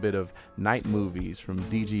 a little bit of Night Movies from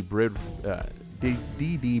D.D.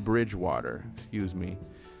 Bridgewater, excuse me.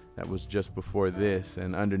 That was just before this,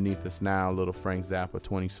 and underneath us now, a little Frank Zappa,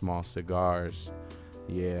 20 Small Cigars.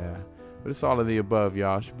 Yeah, but it's all of the above,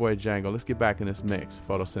 y'all. It's your boy Django. Let's get back in this mix.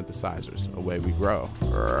 Photosynthesizers, away we grow.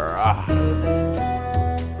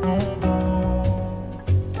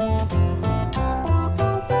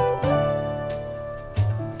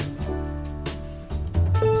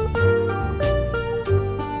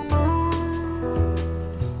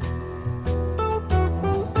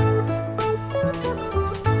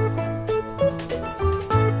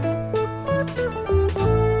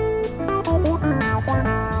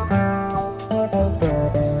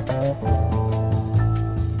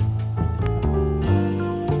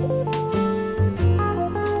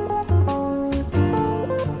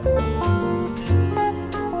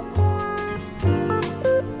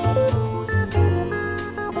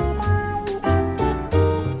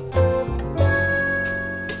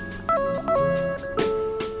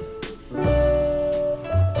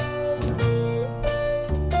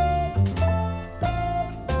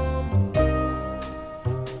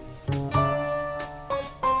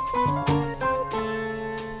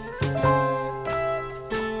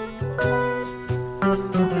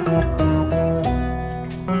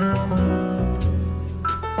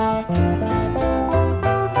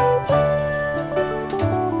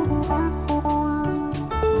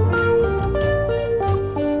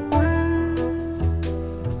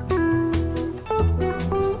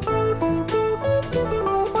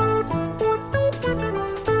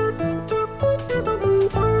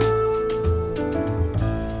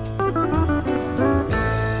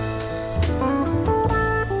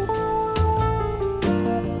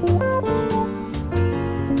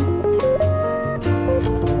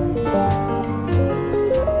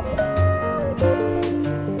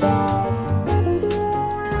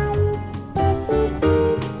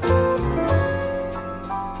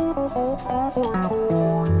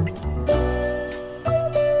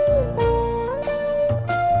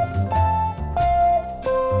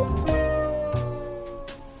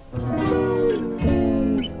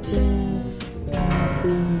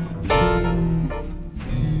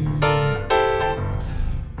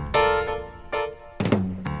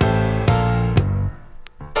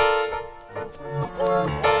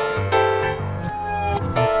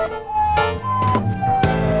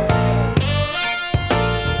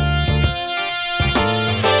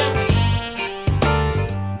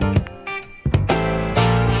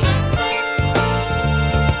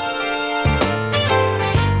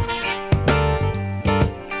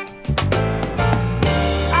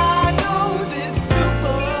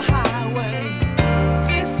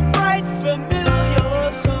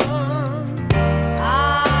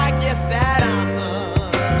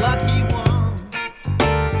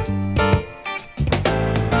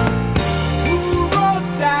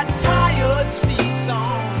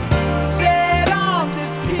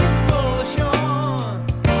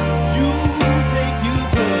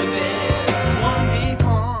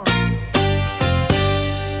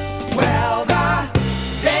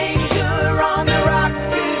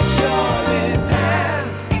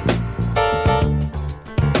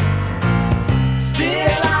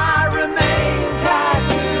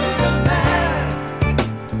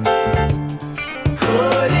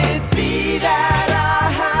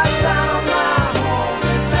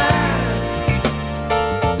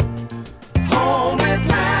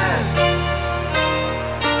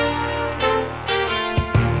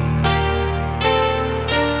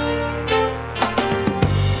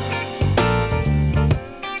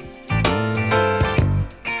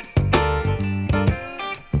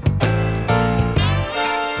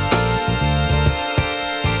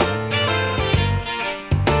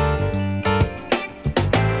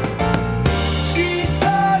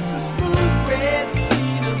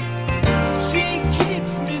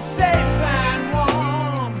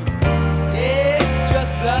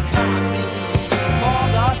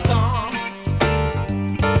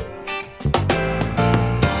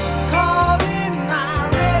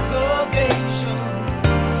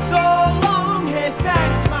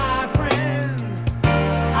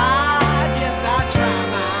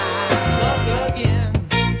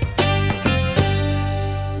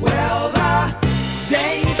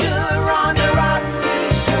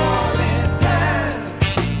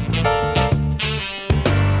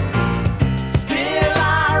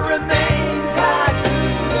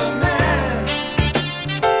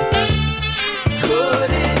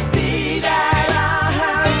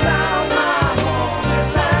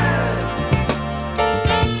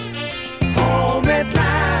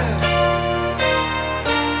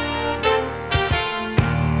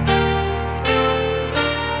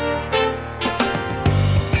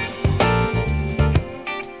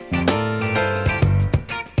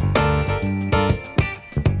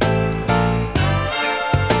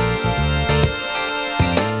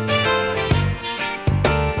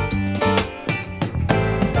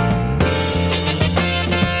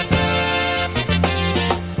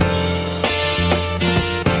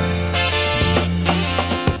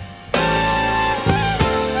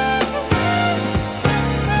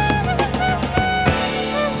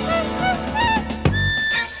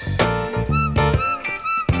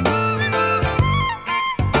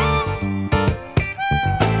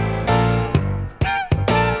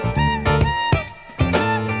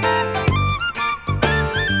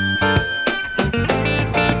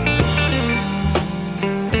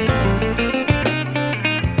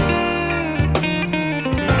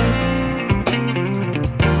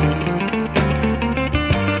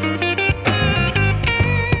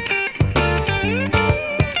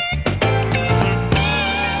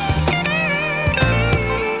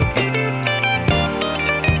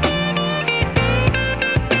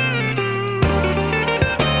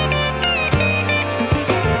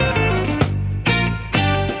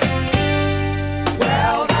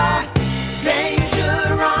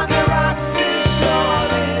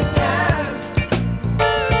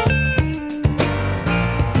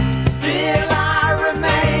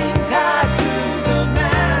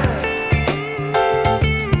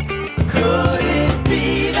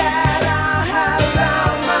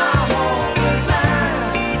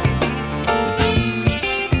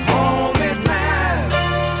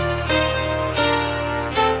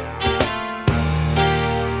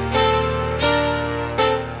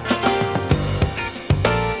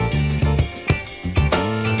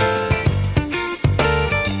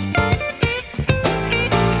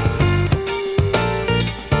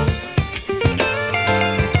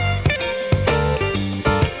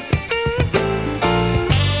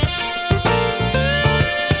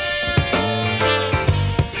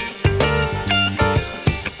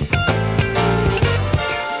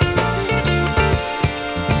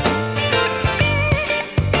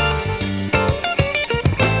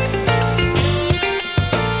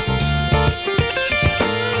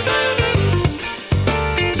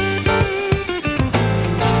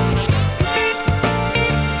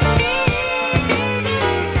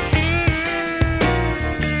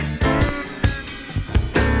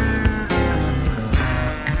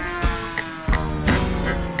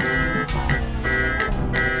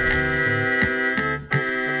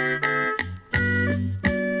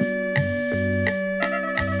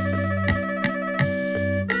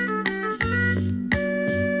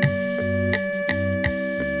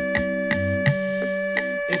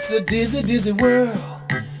 It's a dizzy, dizzy world.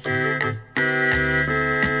 All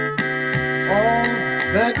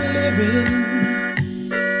that we live in.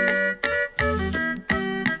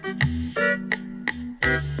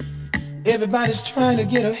 Everybody's trying to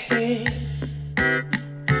get ahead.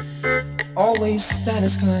 Always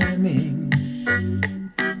status climbing.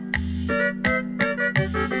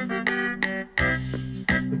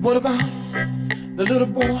 But what about the little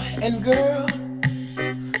boy and girl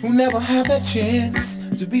who never have that chance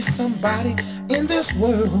to be somebody in this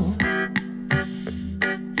world?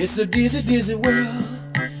 It's a dizzy, dizzy world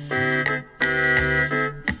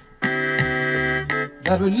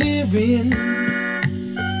that we live in.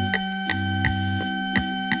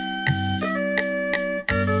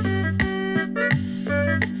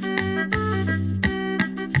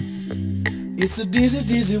 It's a dizzy,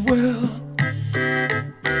 dizzy world.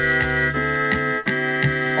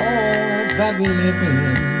 All that we live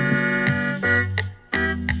in.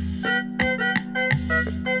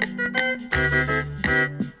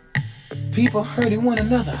 People hurting one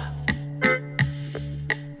another,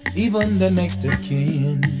 even the next of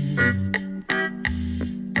kin.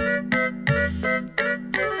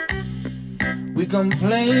 We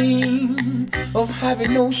complain of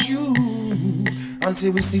having no shoes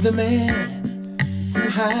until we see the man who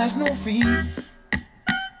has no feet.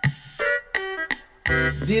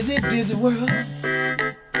 Dizzy, dizzy world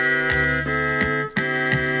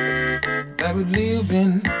that we live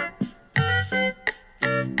in.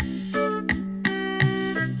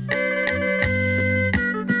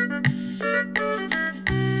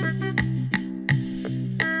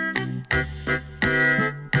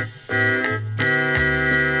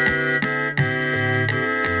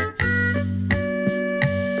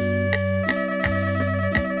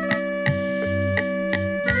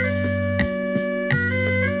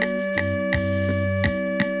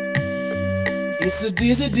 It's a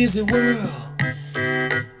dizzy, dizzy world. All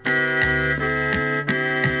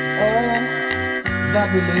that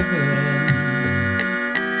we live in.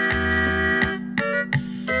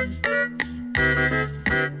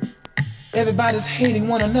 Everybody's hating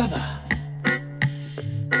one another.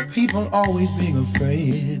 People always being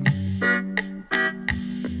afraid.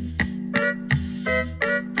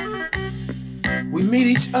 We meet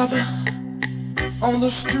each other on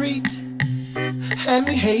the street and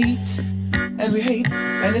we hate. And we hate,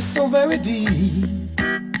 and it's so very deep.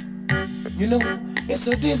 You know, it's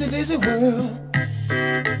a dizzy, dizzy world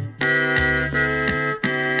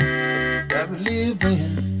that we live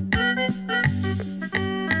in.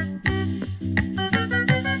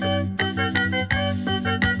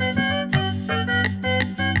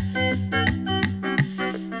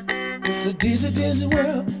 It's a dizzy, dizzy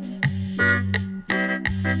world.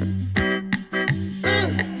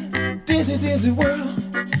 Dizzy, dizzy world.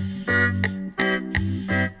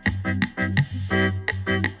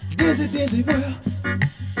 Dizzy, dizzy world.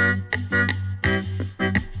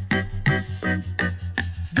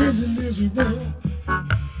 Dizzy, dizzy world.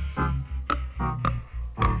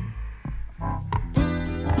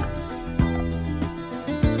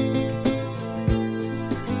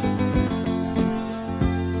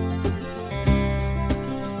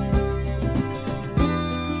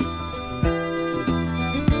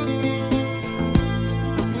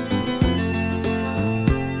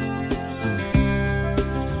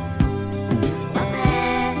 My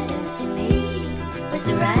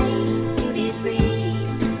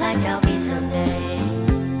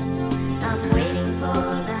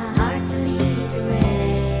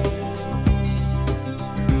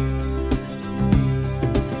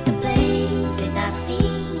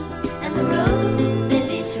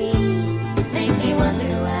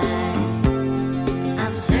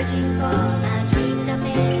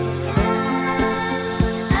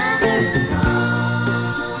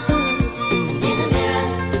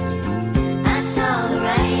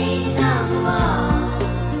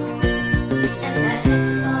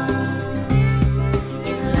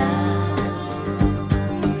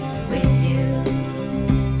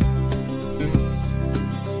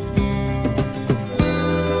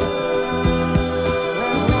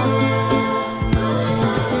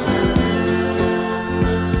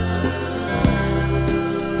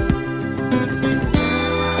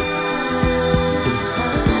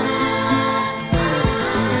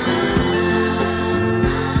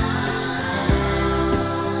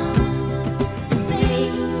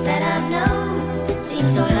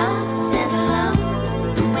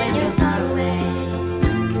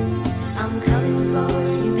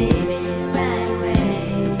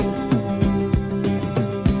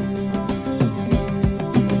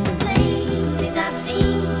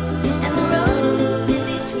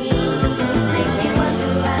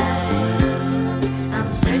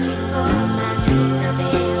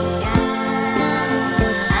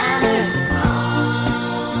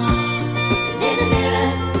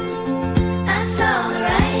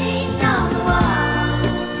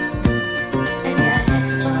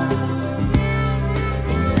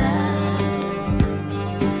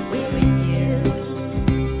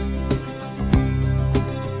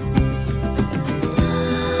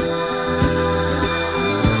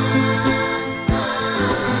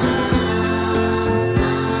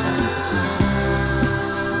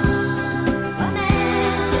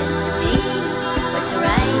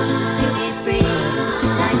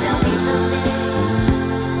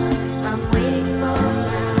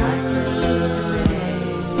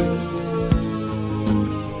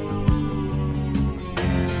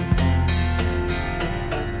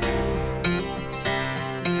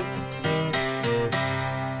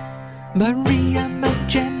Maria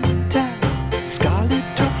Magenta,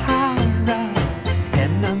 Scarlet O'Hara,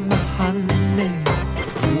 Henna Mahoney,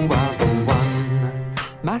 you are the one.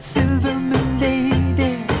 My silver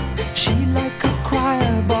milady, she like a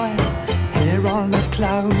choir boy, hair all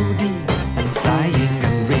cloudy and flying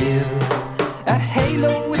unreal. A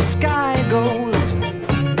halo with sky gold,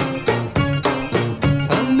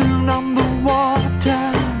 a moon on the water,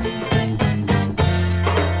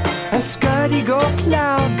 a skirty go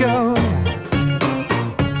cloud go,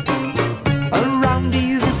 around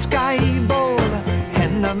you the sky bowl,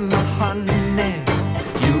 henna mahoney,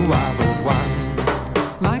 you are the one.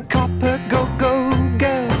 My copper go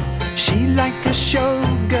girl, she like a show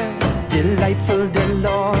girl, delightful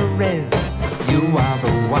Dolores, you are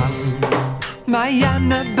the one. My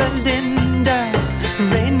Anna Belinda,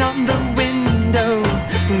 rain on the window,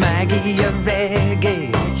 Maggie a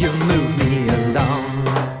reggae, you move me along.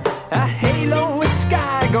 A halo with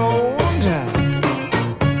sky gold,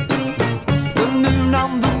 the moon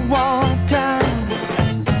on the water,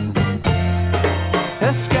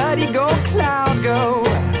 a skirty go cloud go,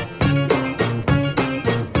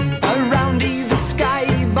 around you the sky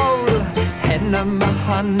bowl, henna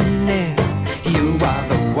mahoney, you are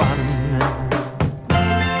the one.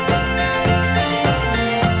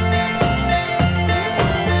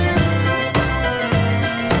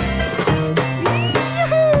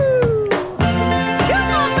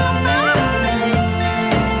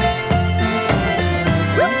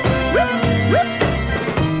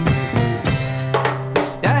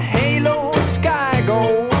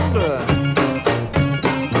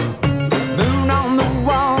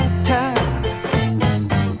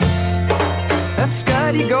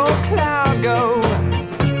 Go cloud go,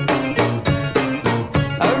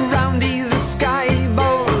 around you the sky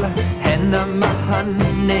bowl, henna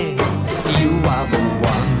mahoney, you are the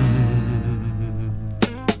one.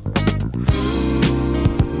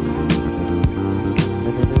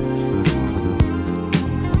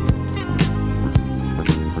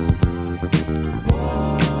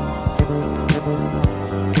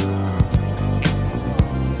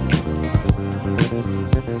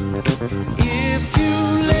 If you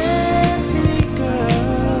let me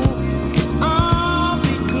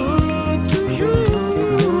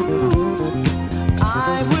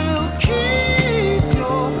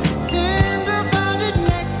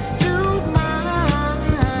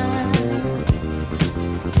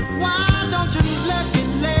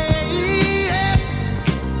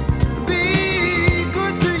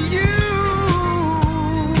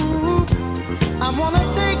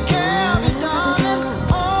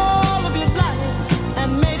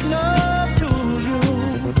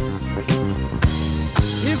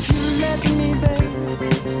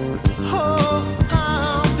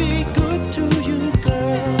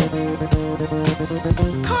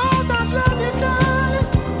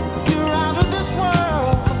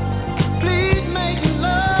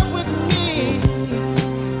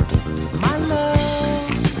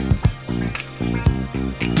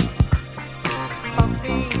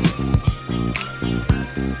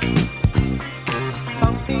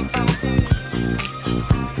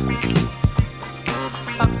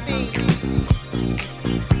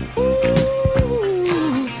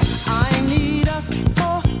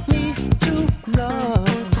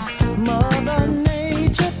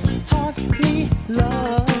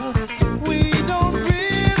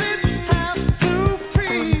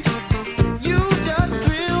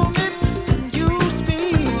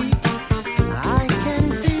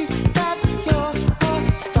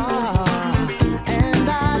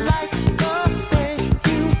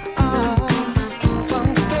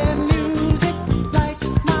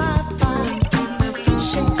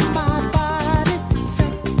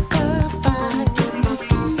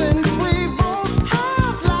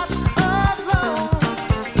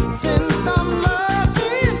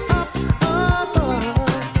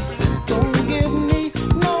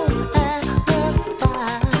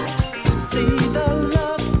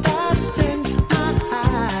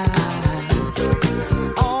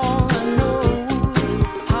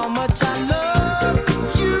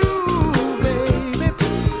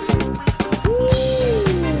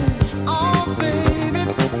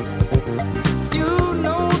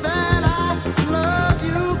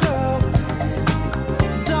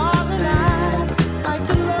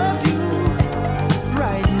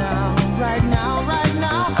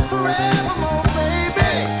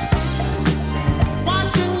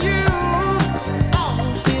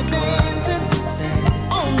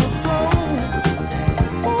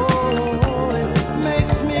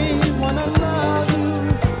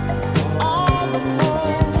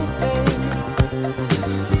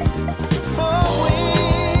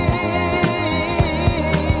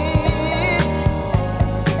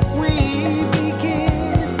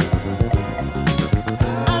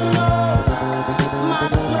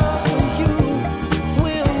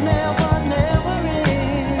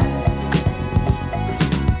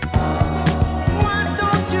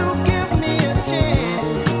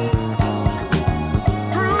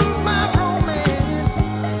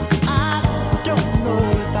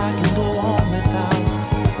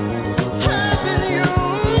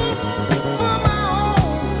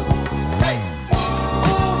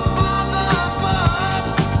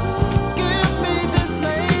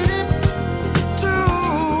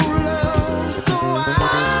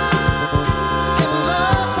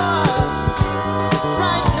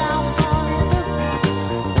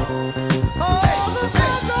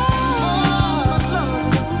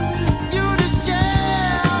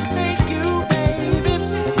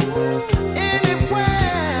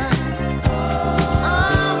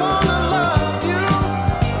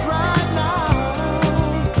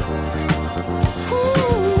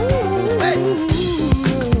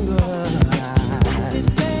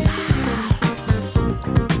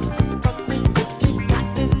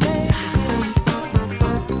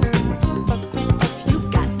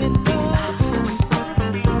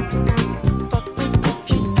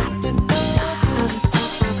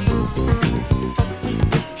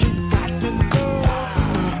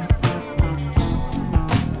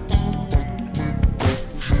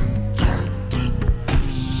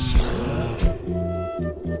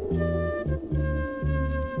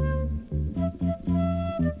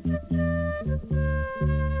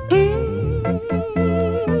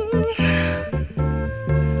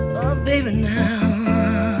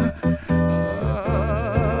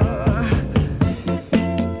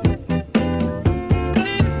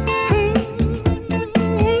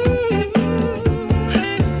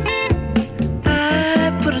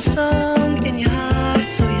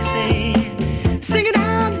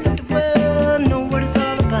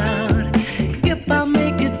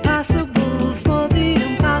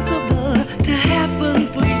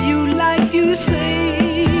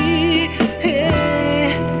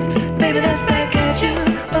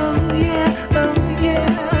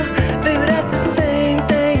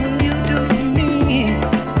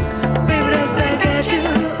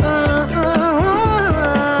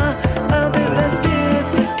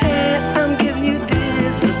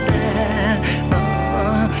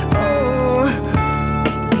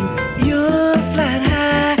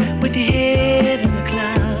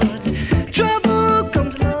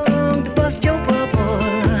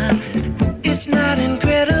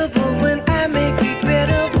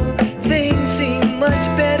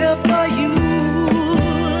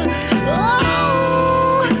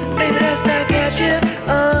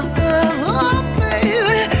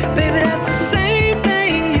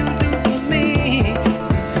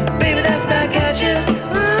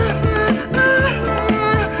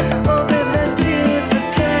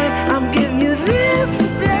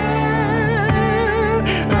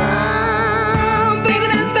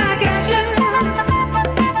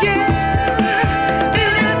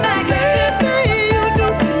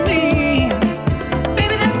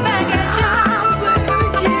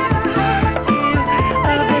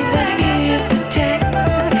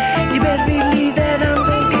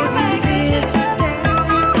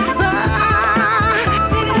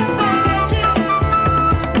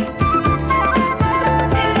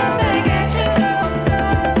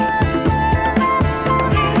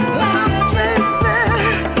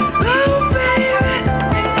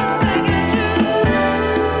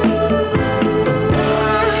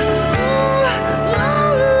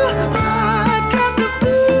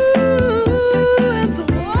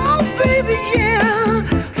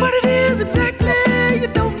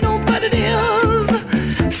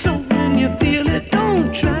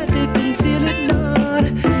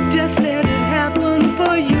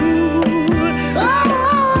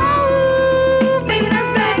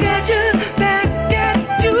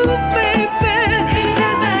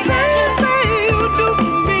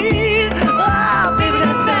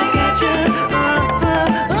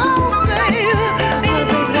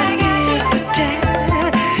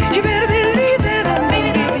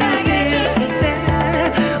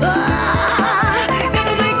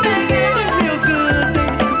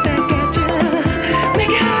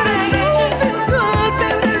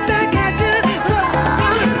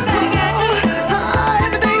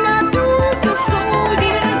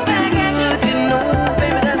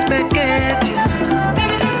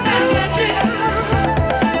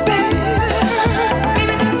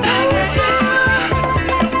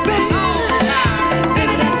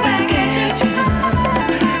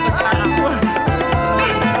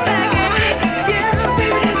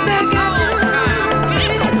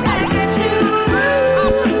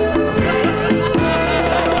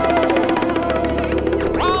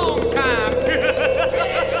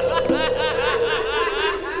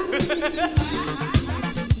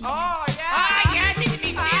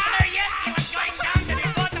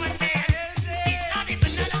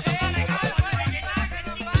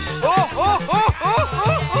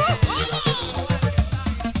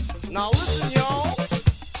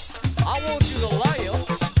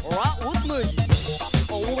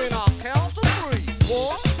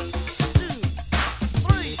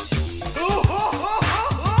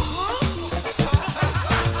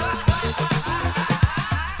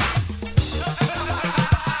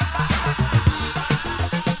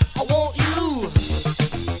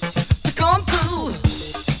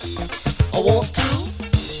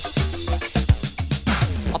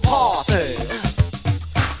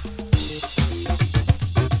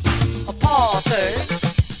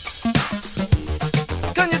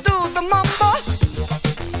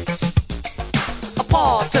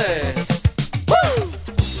party. Woo!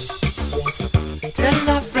 Tell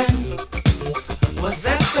a friend what's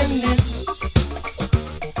happening.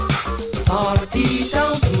 Party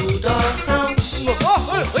down to the sound.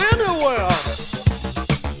 Anywhere.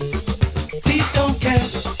 Feet don't care.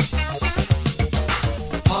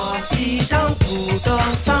 Party down to the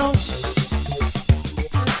sound.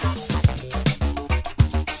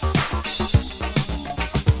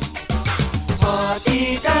 Party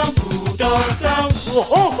down to the sound.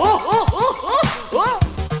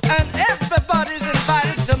 And everybody's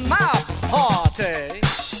invited to my party.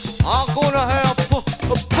 I'm gonna have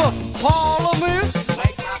Parliament.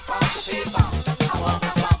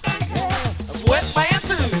 Sweatband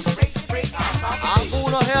too. I'm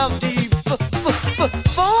gonna have the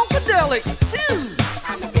Funkadelics too.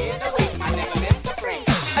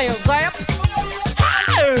 And Zap.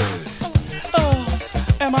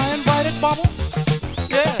 Am I invited, Bobble?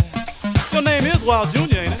 Yeah. Your name is Wild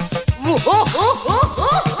Junior, ain't it?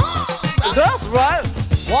 That's right.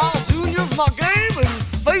 Wild Junior's my game and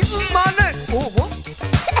Space is my name.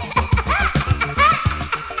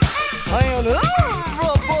 And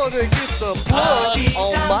everybody gets a plug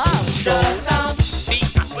on my show. I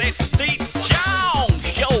said Deep Jones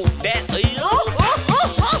show, that is.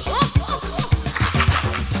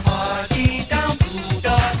 Party down to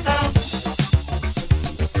the sound.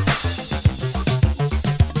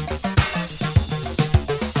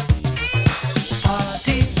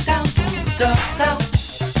 Party down to the sound.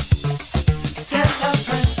 Tell a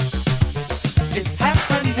friend it's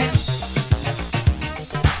happening.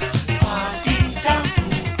 Party down to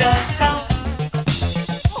the sound.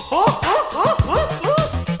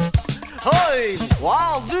 Hey,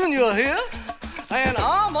 Wild Junior here, and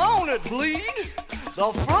I'm on it, bleed.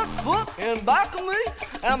 The front foot in back of me,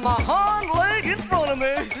 and my hind leg in front of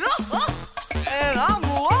me. And I'm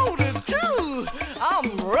loaded too.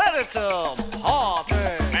 I'm ready to party.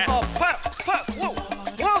 Whoa,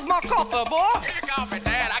 where's my coffee, boy? Here's your coffee,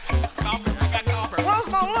 Dad. I got coffee. Where's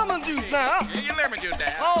my lemon juice now? Here's your lemon juice,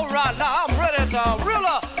 Dad. All right, now I'm ready to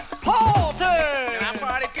really party. And I'm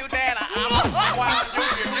party too, Dad. I'm Wild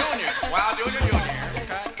Junior Junior. Wild Junior Junior.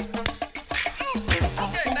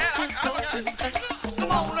 Okay, Dad.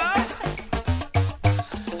 Come on now.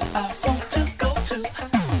 I want to go to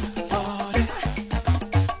party.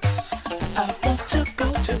 I want to go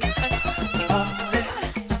to party.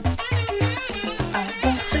 I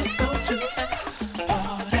want to go to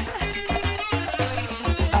party.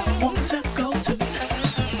 I want to go to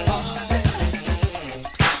party.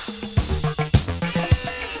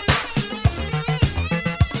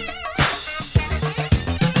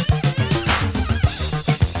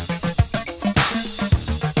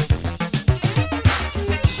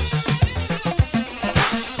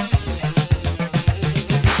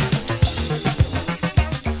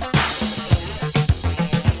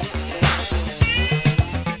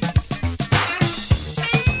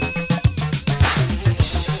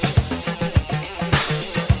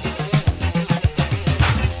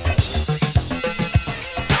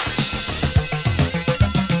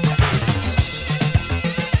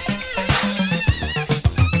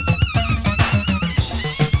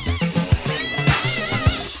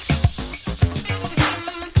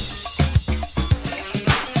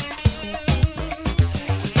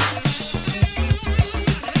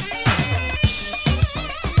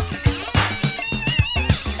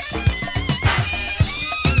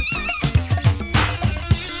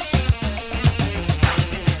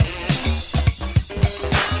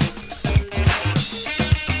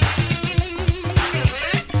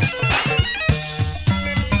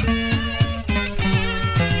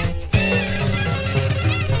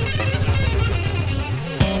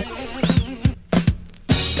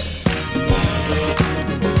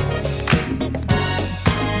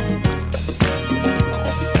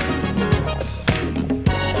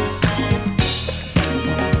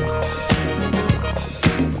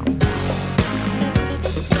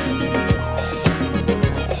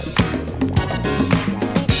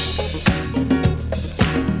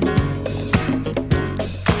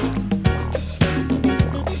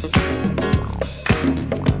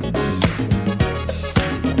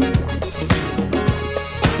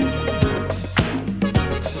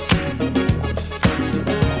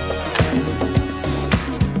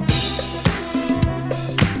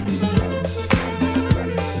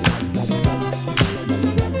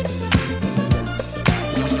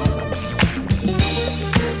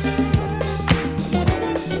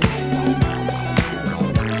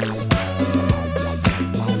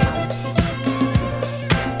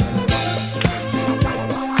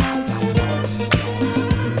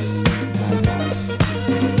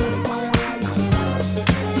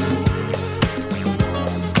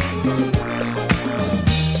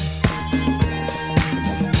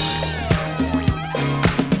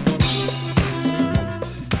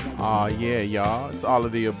 Aw, yeah, y'all. It's all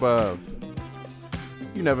of the above.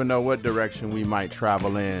 You never know what direction we might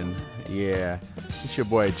travel in. Yeah, it's your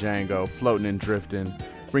boy Django, floating and drifting.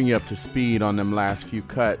 Bring you up to speed on them last few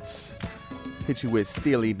cuts. Hit you with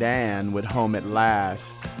Steely Dan with Home at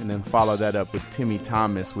Last. And then follow that up with Timmy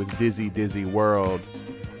Thomas with Dizzy Dizzy World.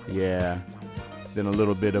 Yeah. Then a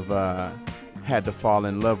little bit of Had to Fall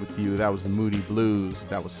in Love with You. That was Moody Blues.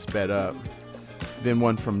 That was sped up. Then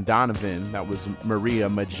one from Donovan. That was Maria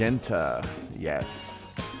Magenta. Yes.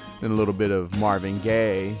 Then a little bit of Marvin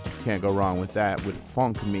Gaye. Can't go wrong with that with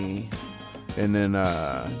Funk Me. And then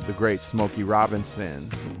the great Smokey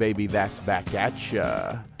Robinson. Baby, That's Back at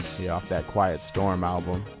Ya. Yeah, off that Quiet Storm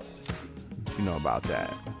album. You know about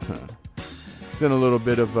that. Then a little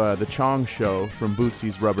bit of The Chong Show from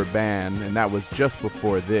Bootsy's Rubber Band. And that was just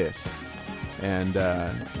before this. And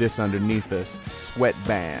this underneath us, Sweat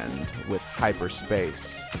Band with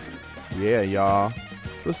Hyperspace. Yeah, y'all.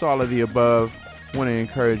 What's all of the above? Want to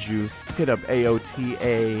encourage you, hit up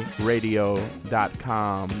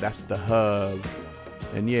AOTARadio.com. That's the hub.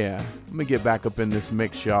 And yeah, I'm going to get back up in this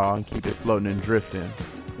mix, y'all, and keep it floating and drifting.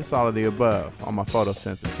 It's all of the above on my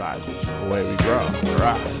photosynthesizers. Away we go. All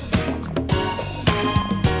right.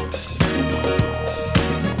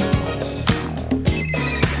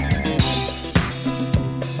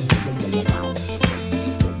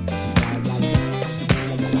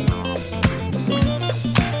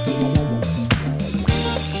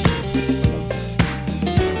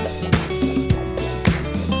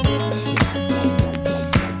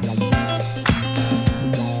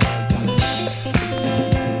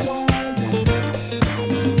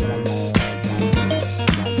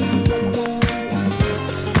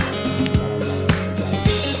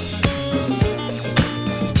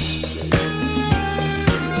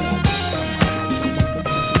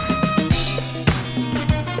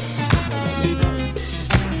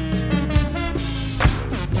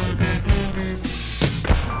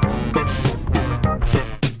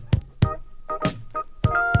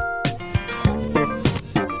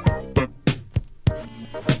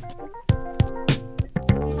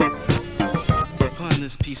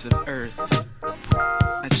 Of earth,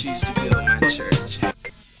 I choose to build my church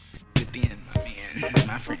within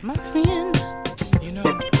my friend. You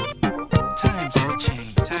know, times have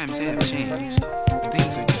changed.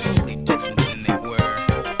 Things are totally different than they were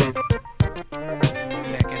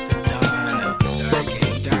back at the dawn of the dark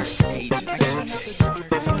ages. If you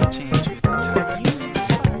don't change with the times, you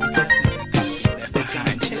definitely could be left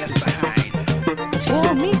behind.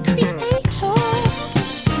 Tell me, Creator.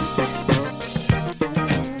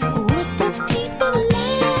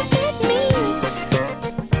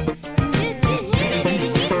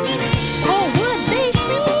 Or would they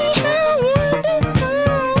see how wonderful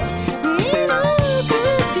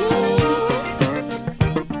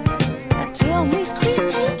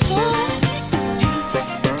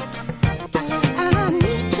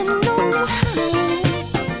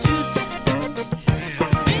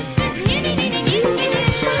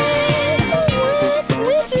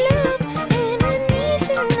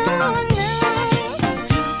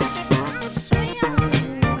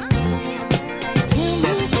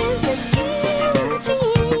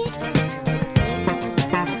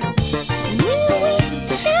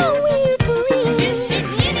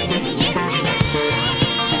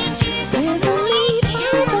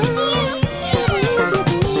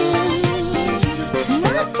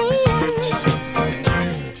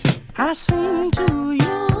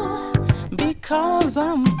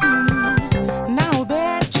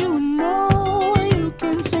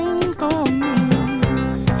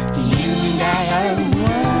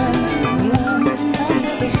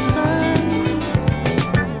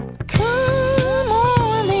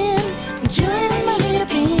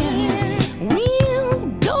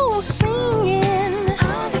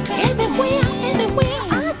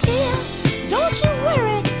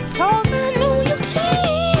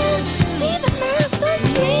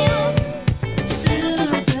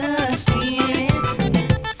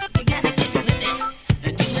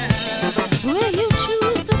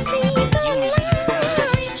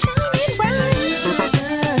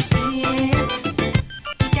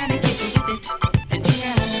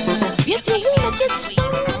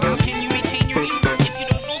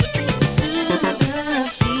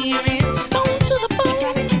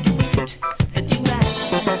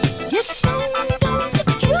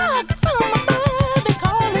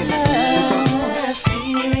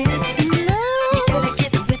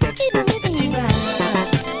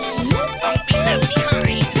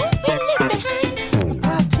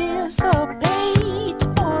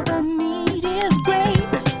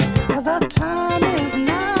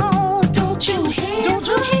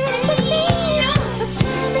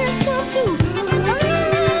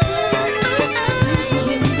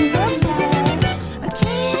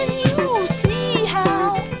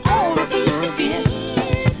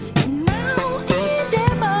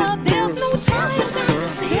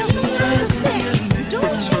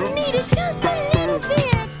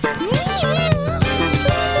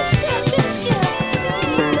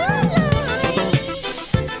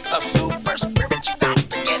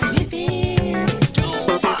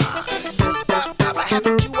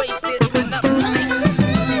Haven't you wasted enough time?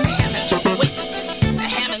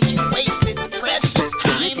 Haven't you wasted precious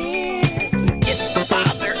time? Get the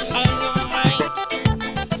Father on your mind.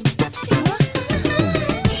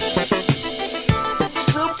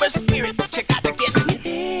 Super spirit, you got to get with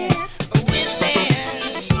it.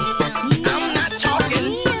 I'm not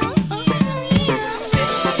talking. Sit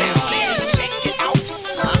down and check it out.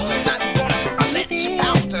 I'm not gonna let you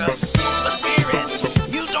out. Super spirit,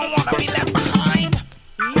 you don't wanna be left behind.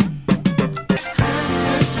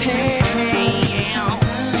 Hey, hey, yeah.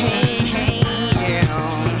 Hey, hey,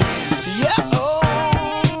 yeah. Yeah,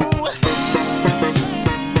 oh.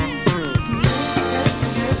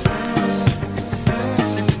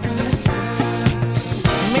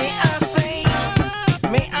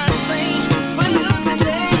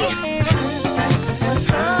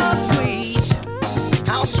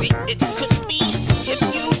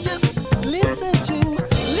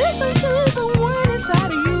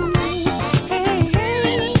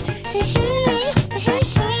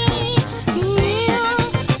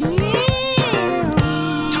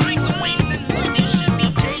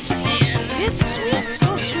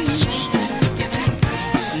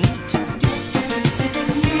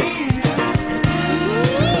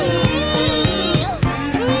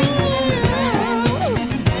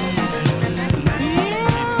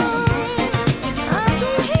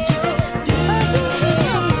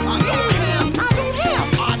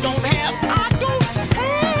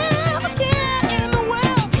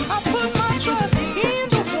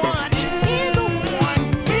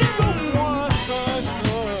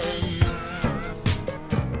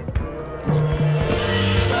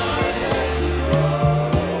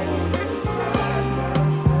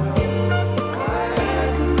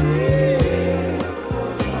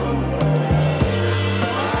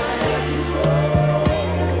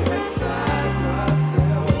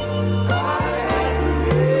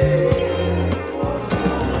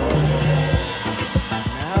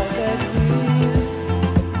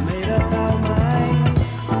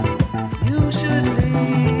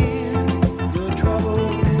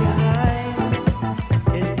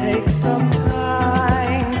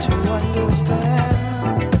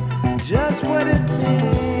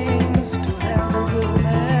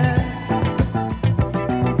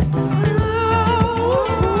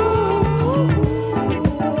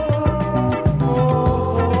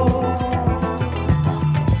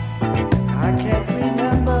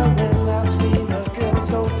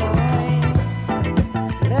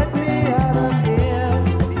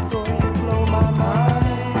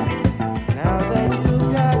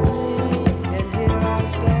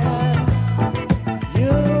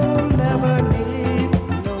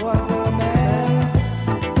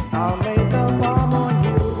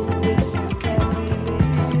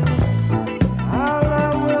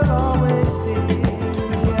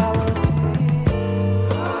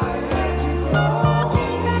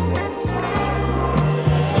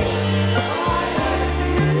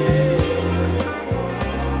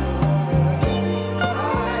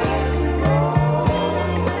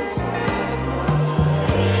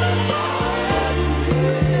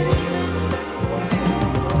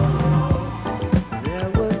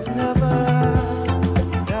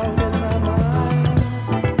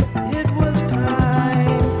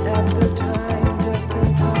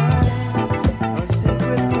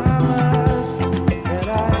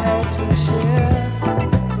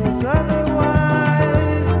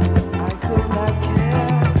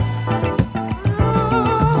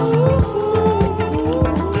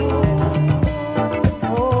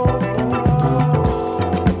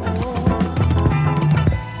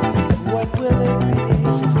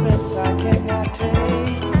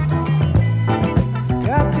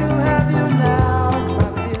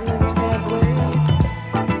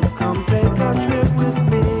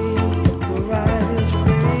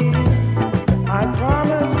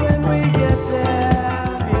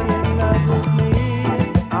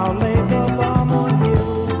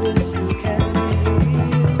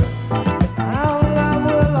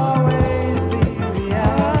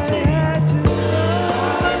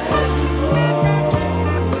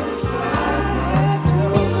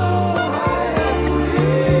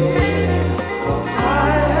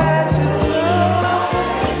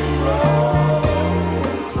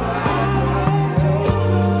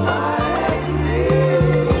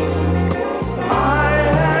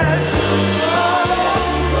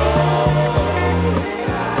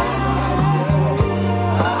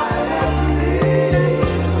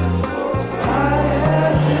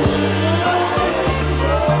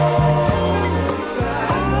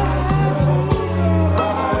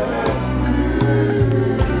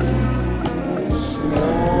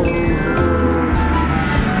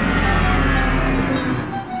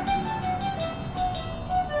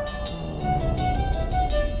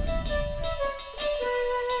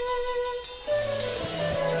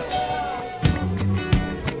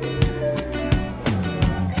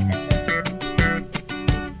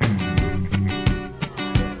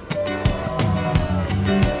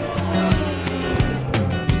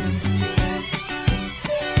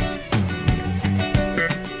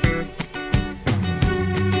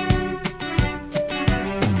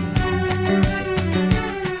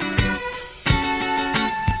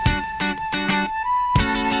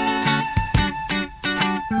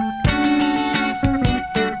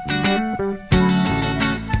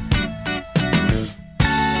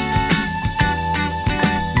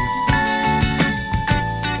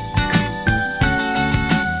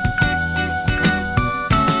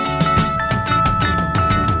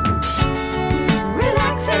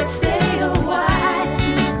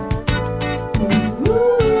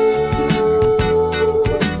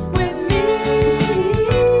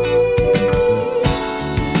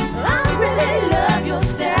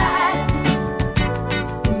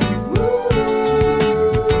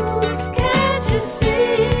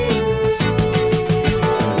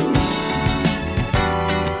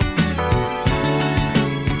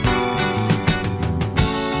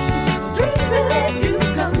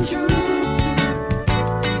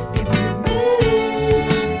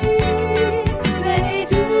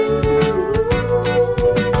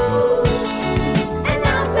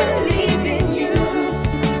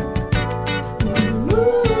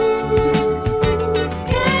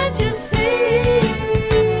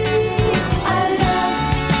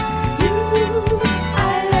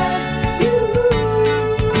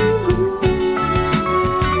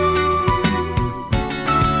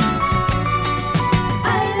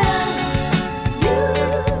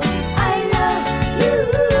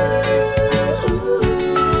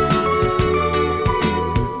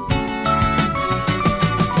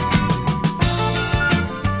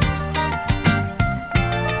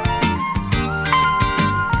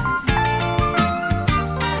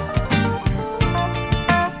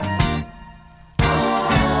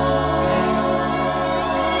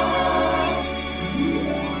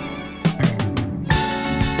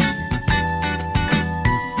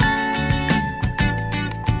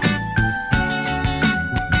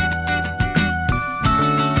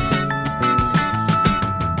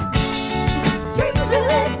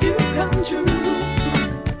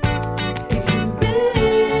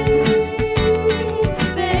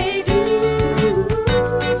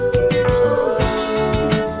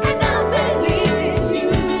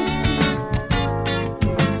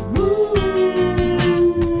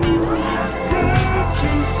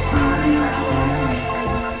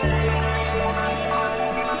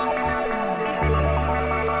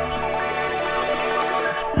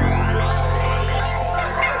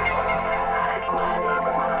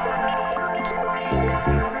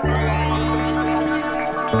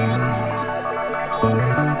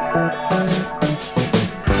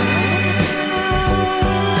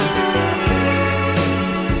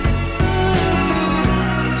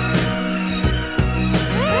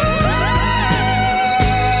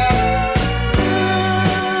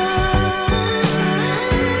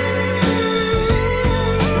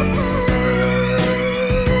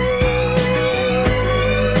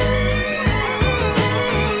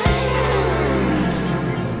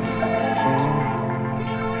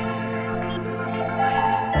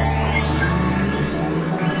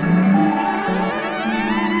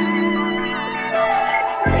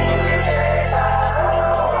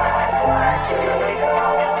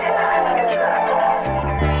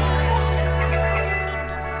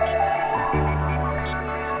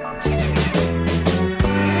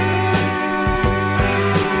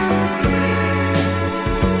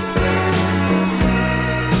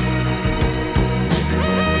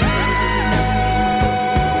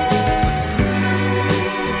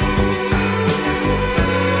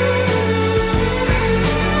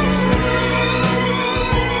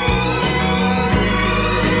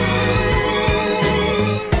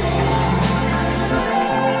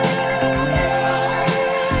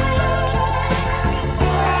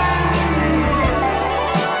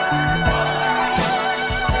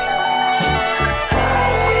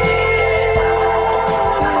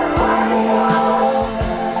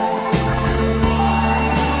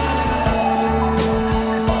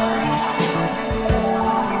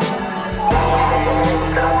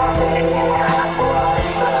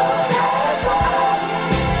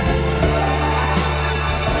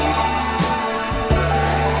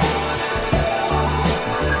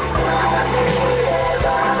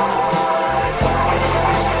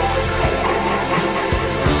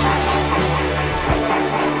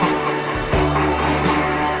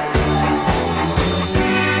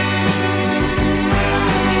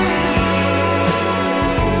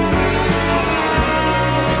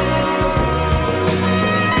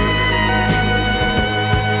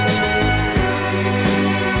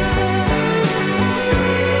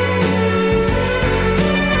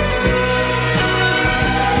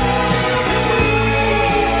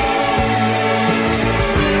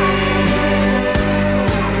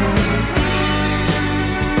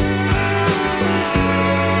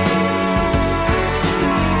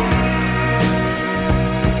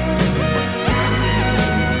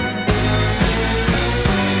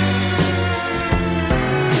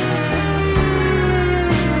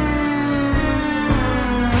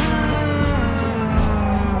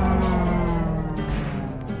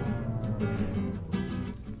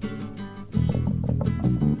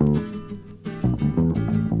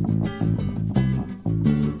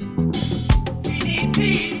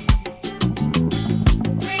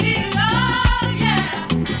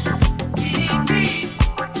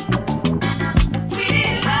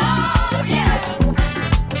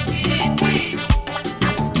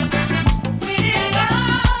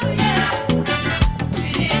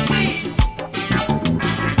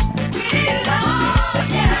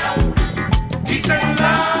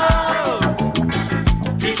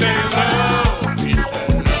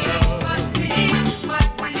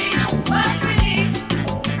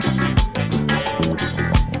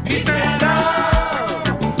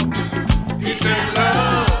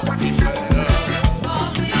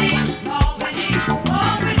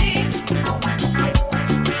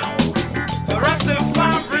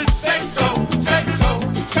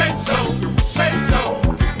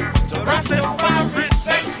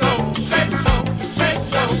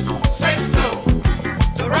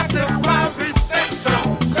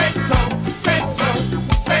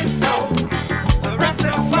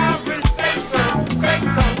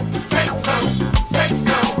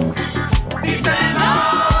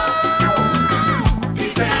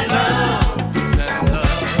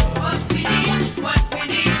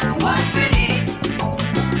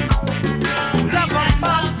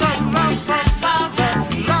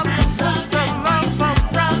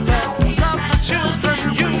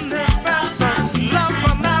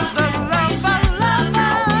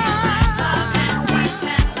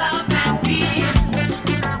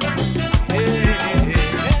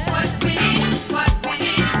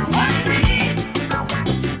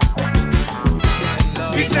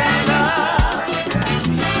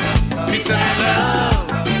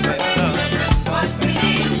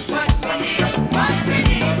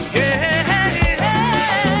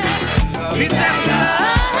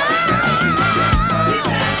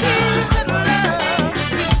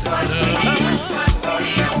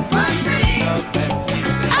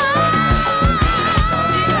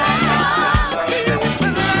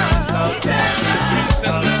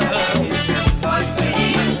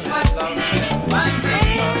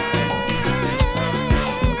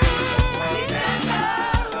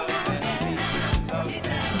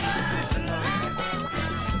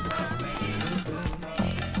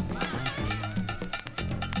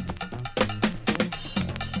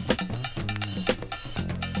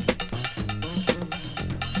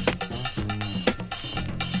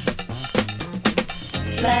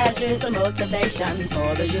 Pleasure's the motivation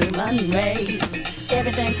for the human race.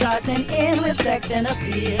 Everything starts and ends with sex and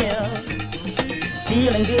appeal.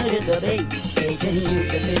 Feeling good is the bait Satan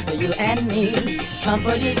used to fish for you and me.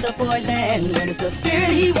 Comfort is the poison when it's the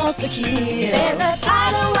spirit he wants to kill. There's a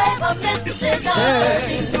tidal wave of mysticism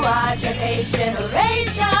surging through our generation.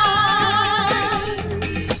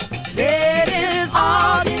 It is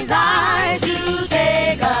all designed to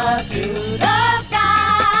take us to the sky.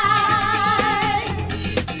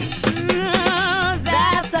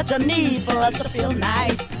 There's such a need for us to feel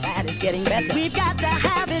nice. That is getting better. We've got to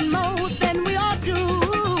have it more than we ought to.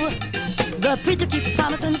 The preacher keeps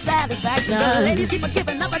promising satisfaction. The ladies keep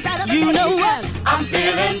giving up a you know what? I'm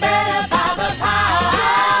feeling better by the power.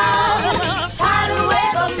 Tidal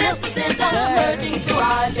wave of mysticism surging through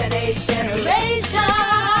our generation.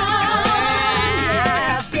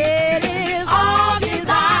 Yes, it is all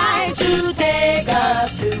designed to take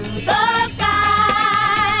us to the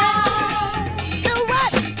sky. You know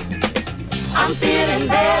what? I'm feeling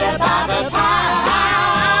better by the pound.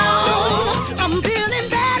 I'm feeling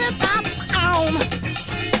better by the pound.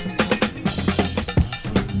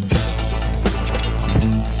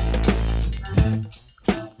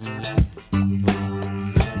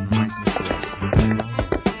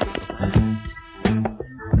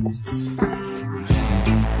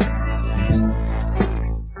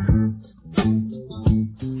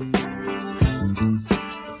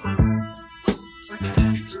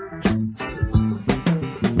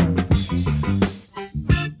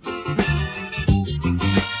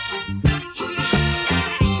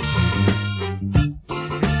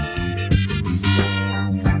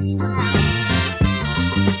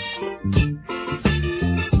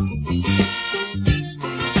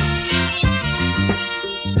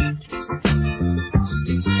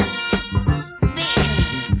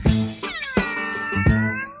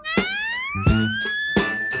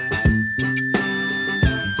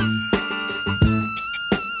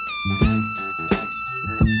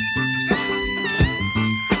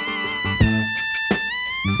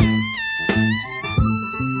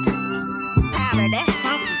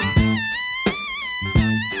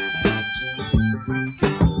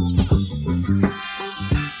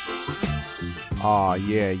 Aw,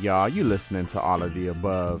 yeah, y'all, you listening to all of the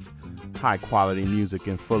above. High quality music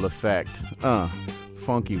in full effect.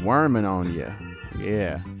 Funky worming on ya.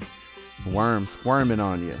 Yeah. Worm squirming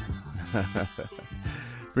on you.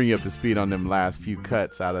 Bring you up to speed on them last few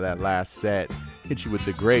cuts out of that last set. Hit you with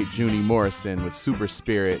the great Junie Morrison with Super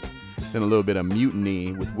Spirit. Then a little bit of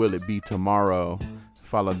Mutiny with Will It Be Tomorrow.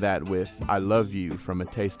 Follow that with I Love You from A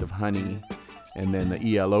Taste of Honey. And then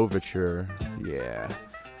the EL Overture. Yeah.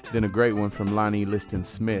 Then a great one from Lonnie Liston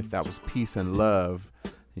Smith. That was Peace and Love.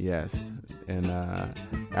 Yes. And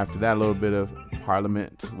after that, a little bit of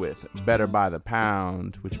Parliament with Better by the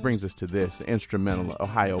Pound, which brings us to this instrumental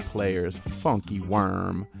Ohio Players, Funky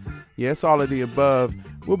Worm. Yes, all of the above.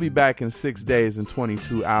 We'll be back in 6 days and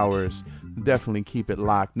 22 hours. Definitely keep it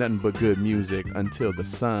locked. Nothing but good music until the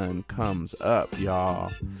sun comes up,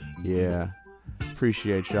 y'all. Yeah.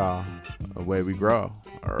 Appreciate y'all. Away we grow.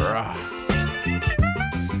 Rah.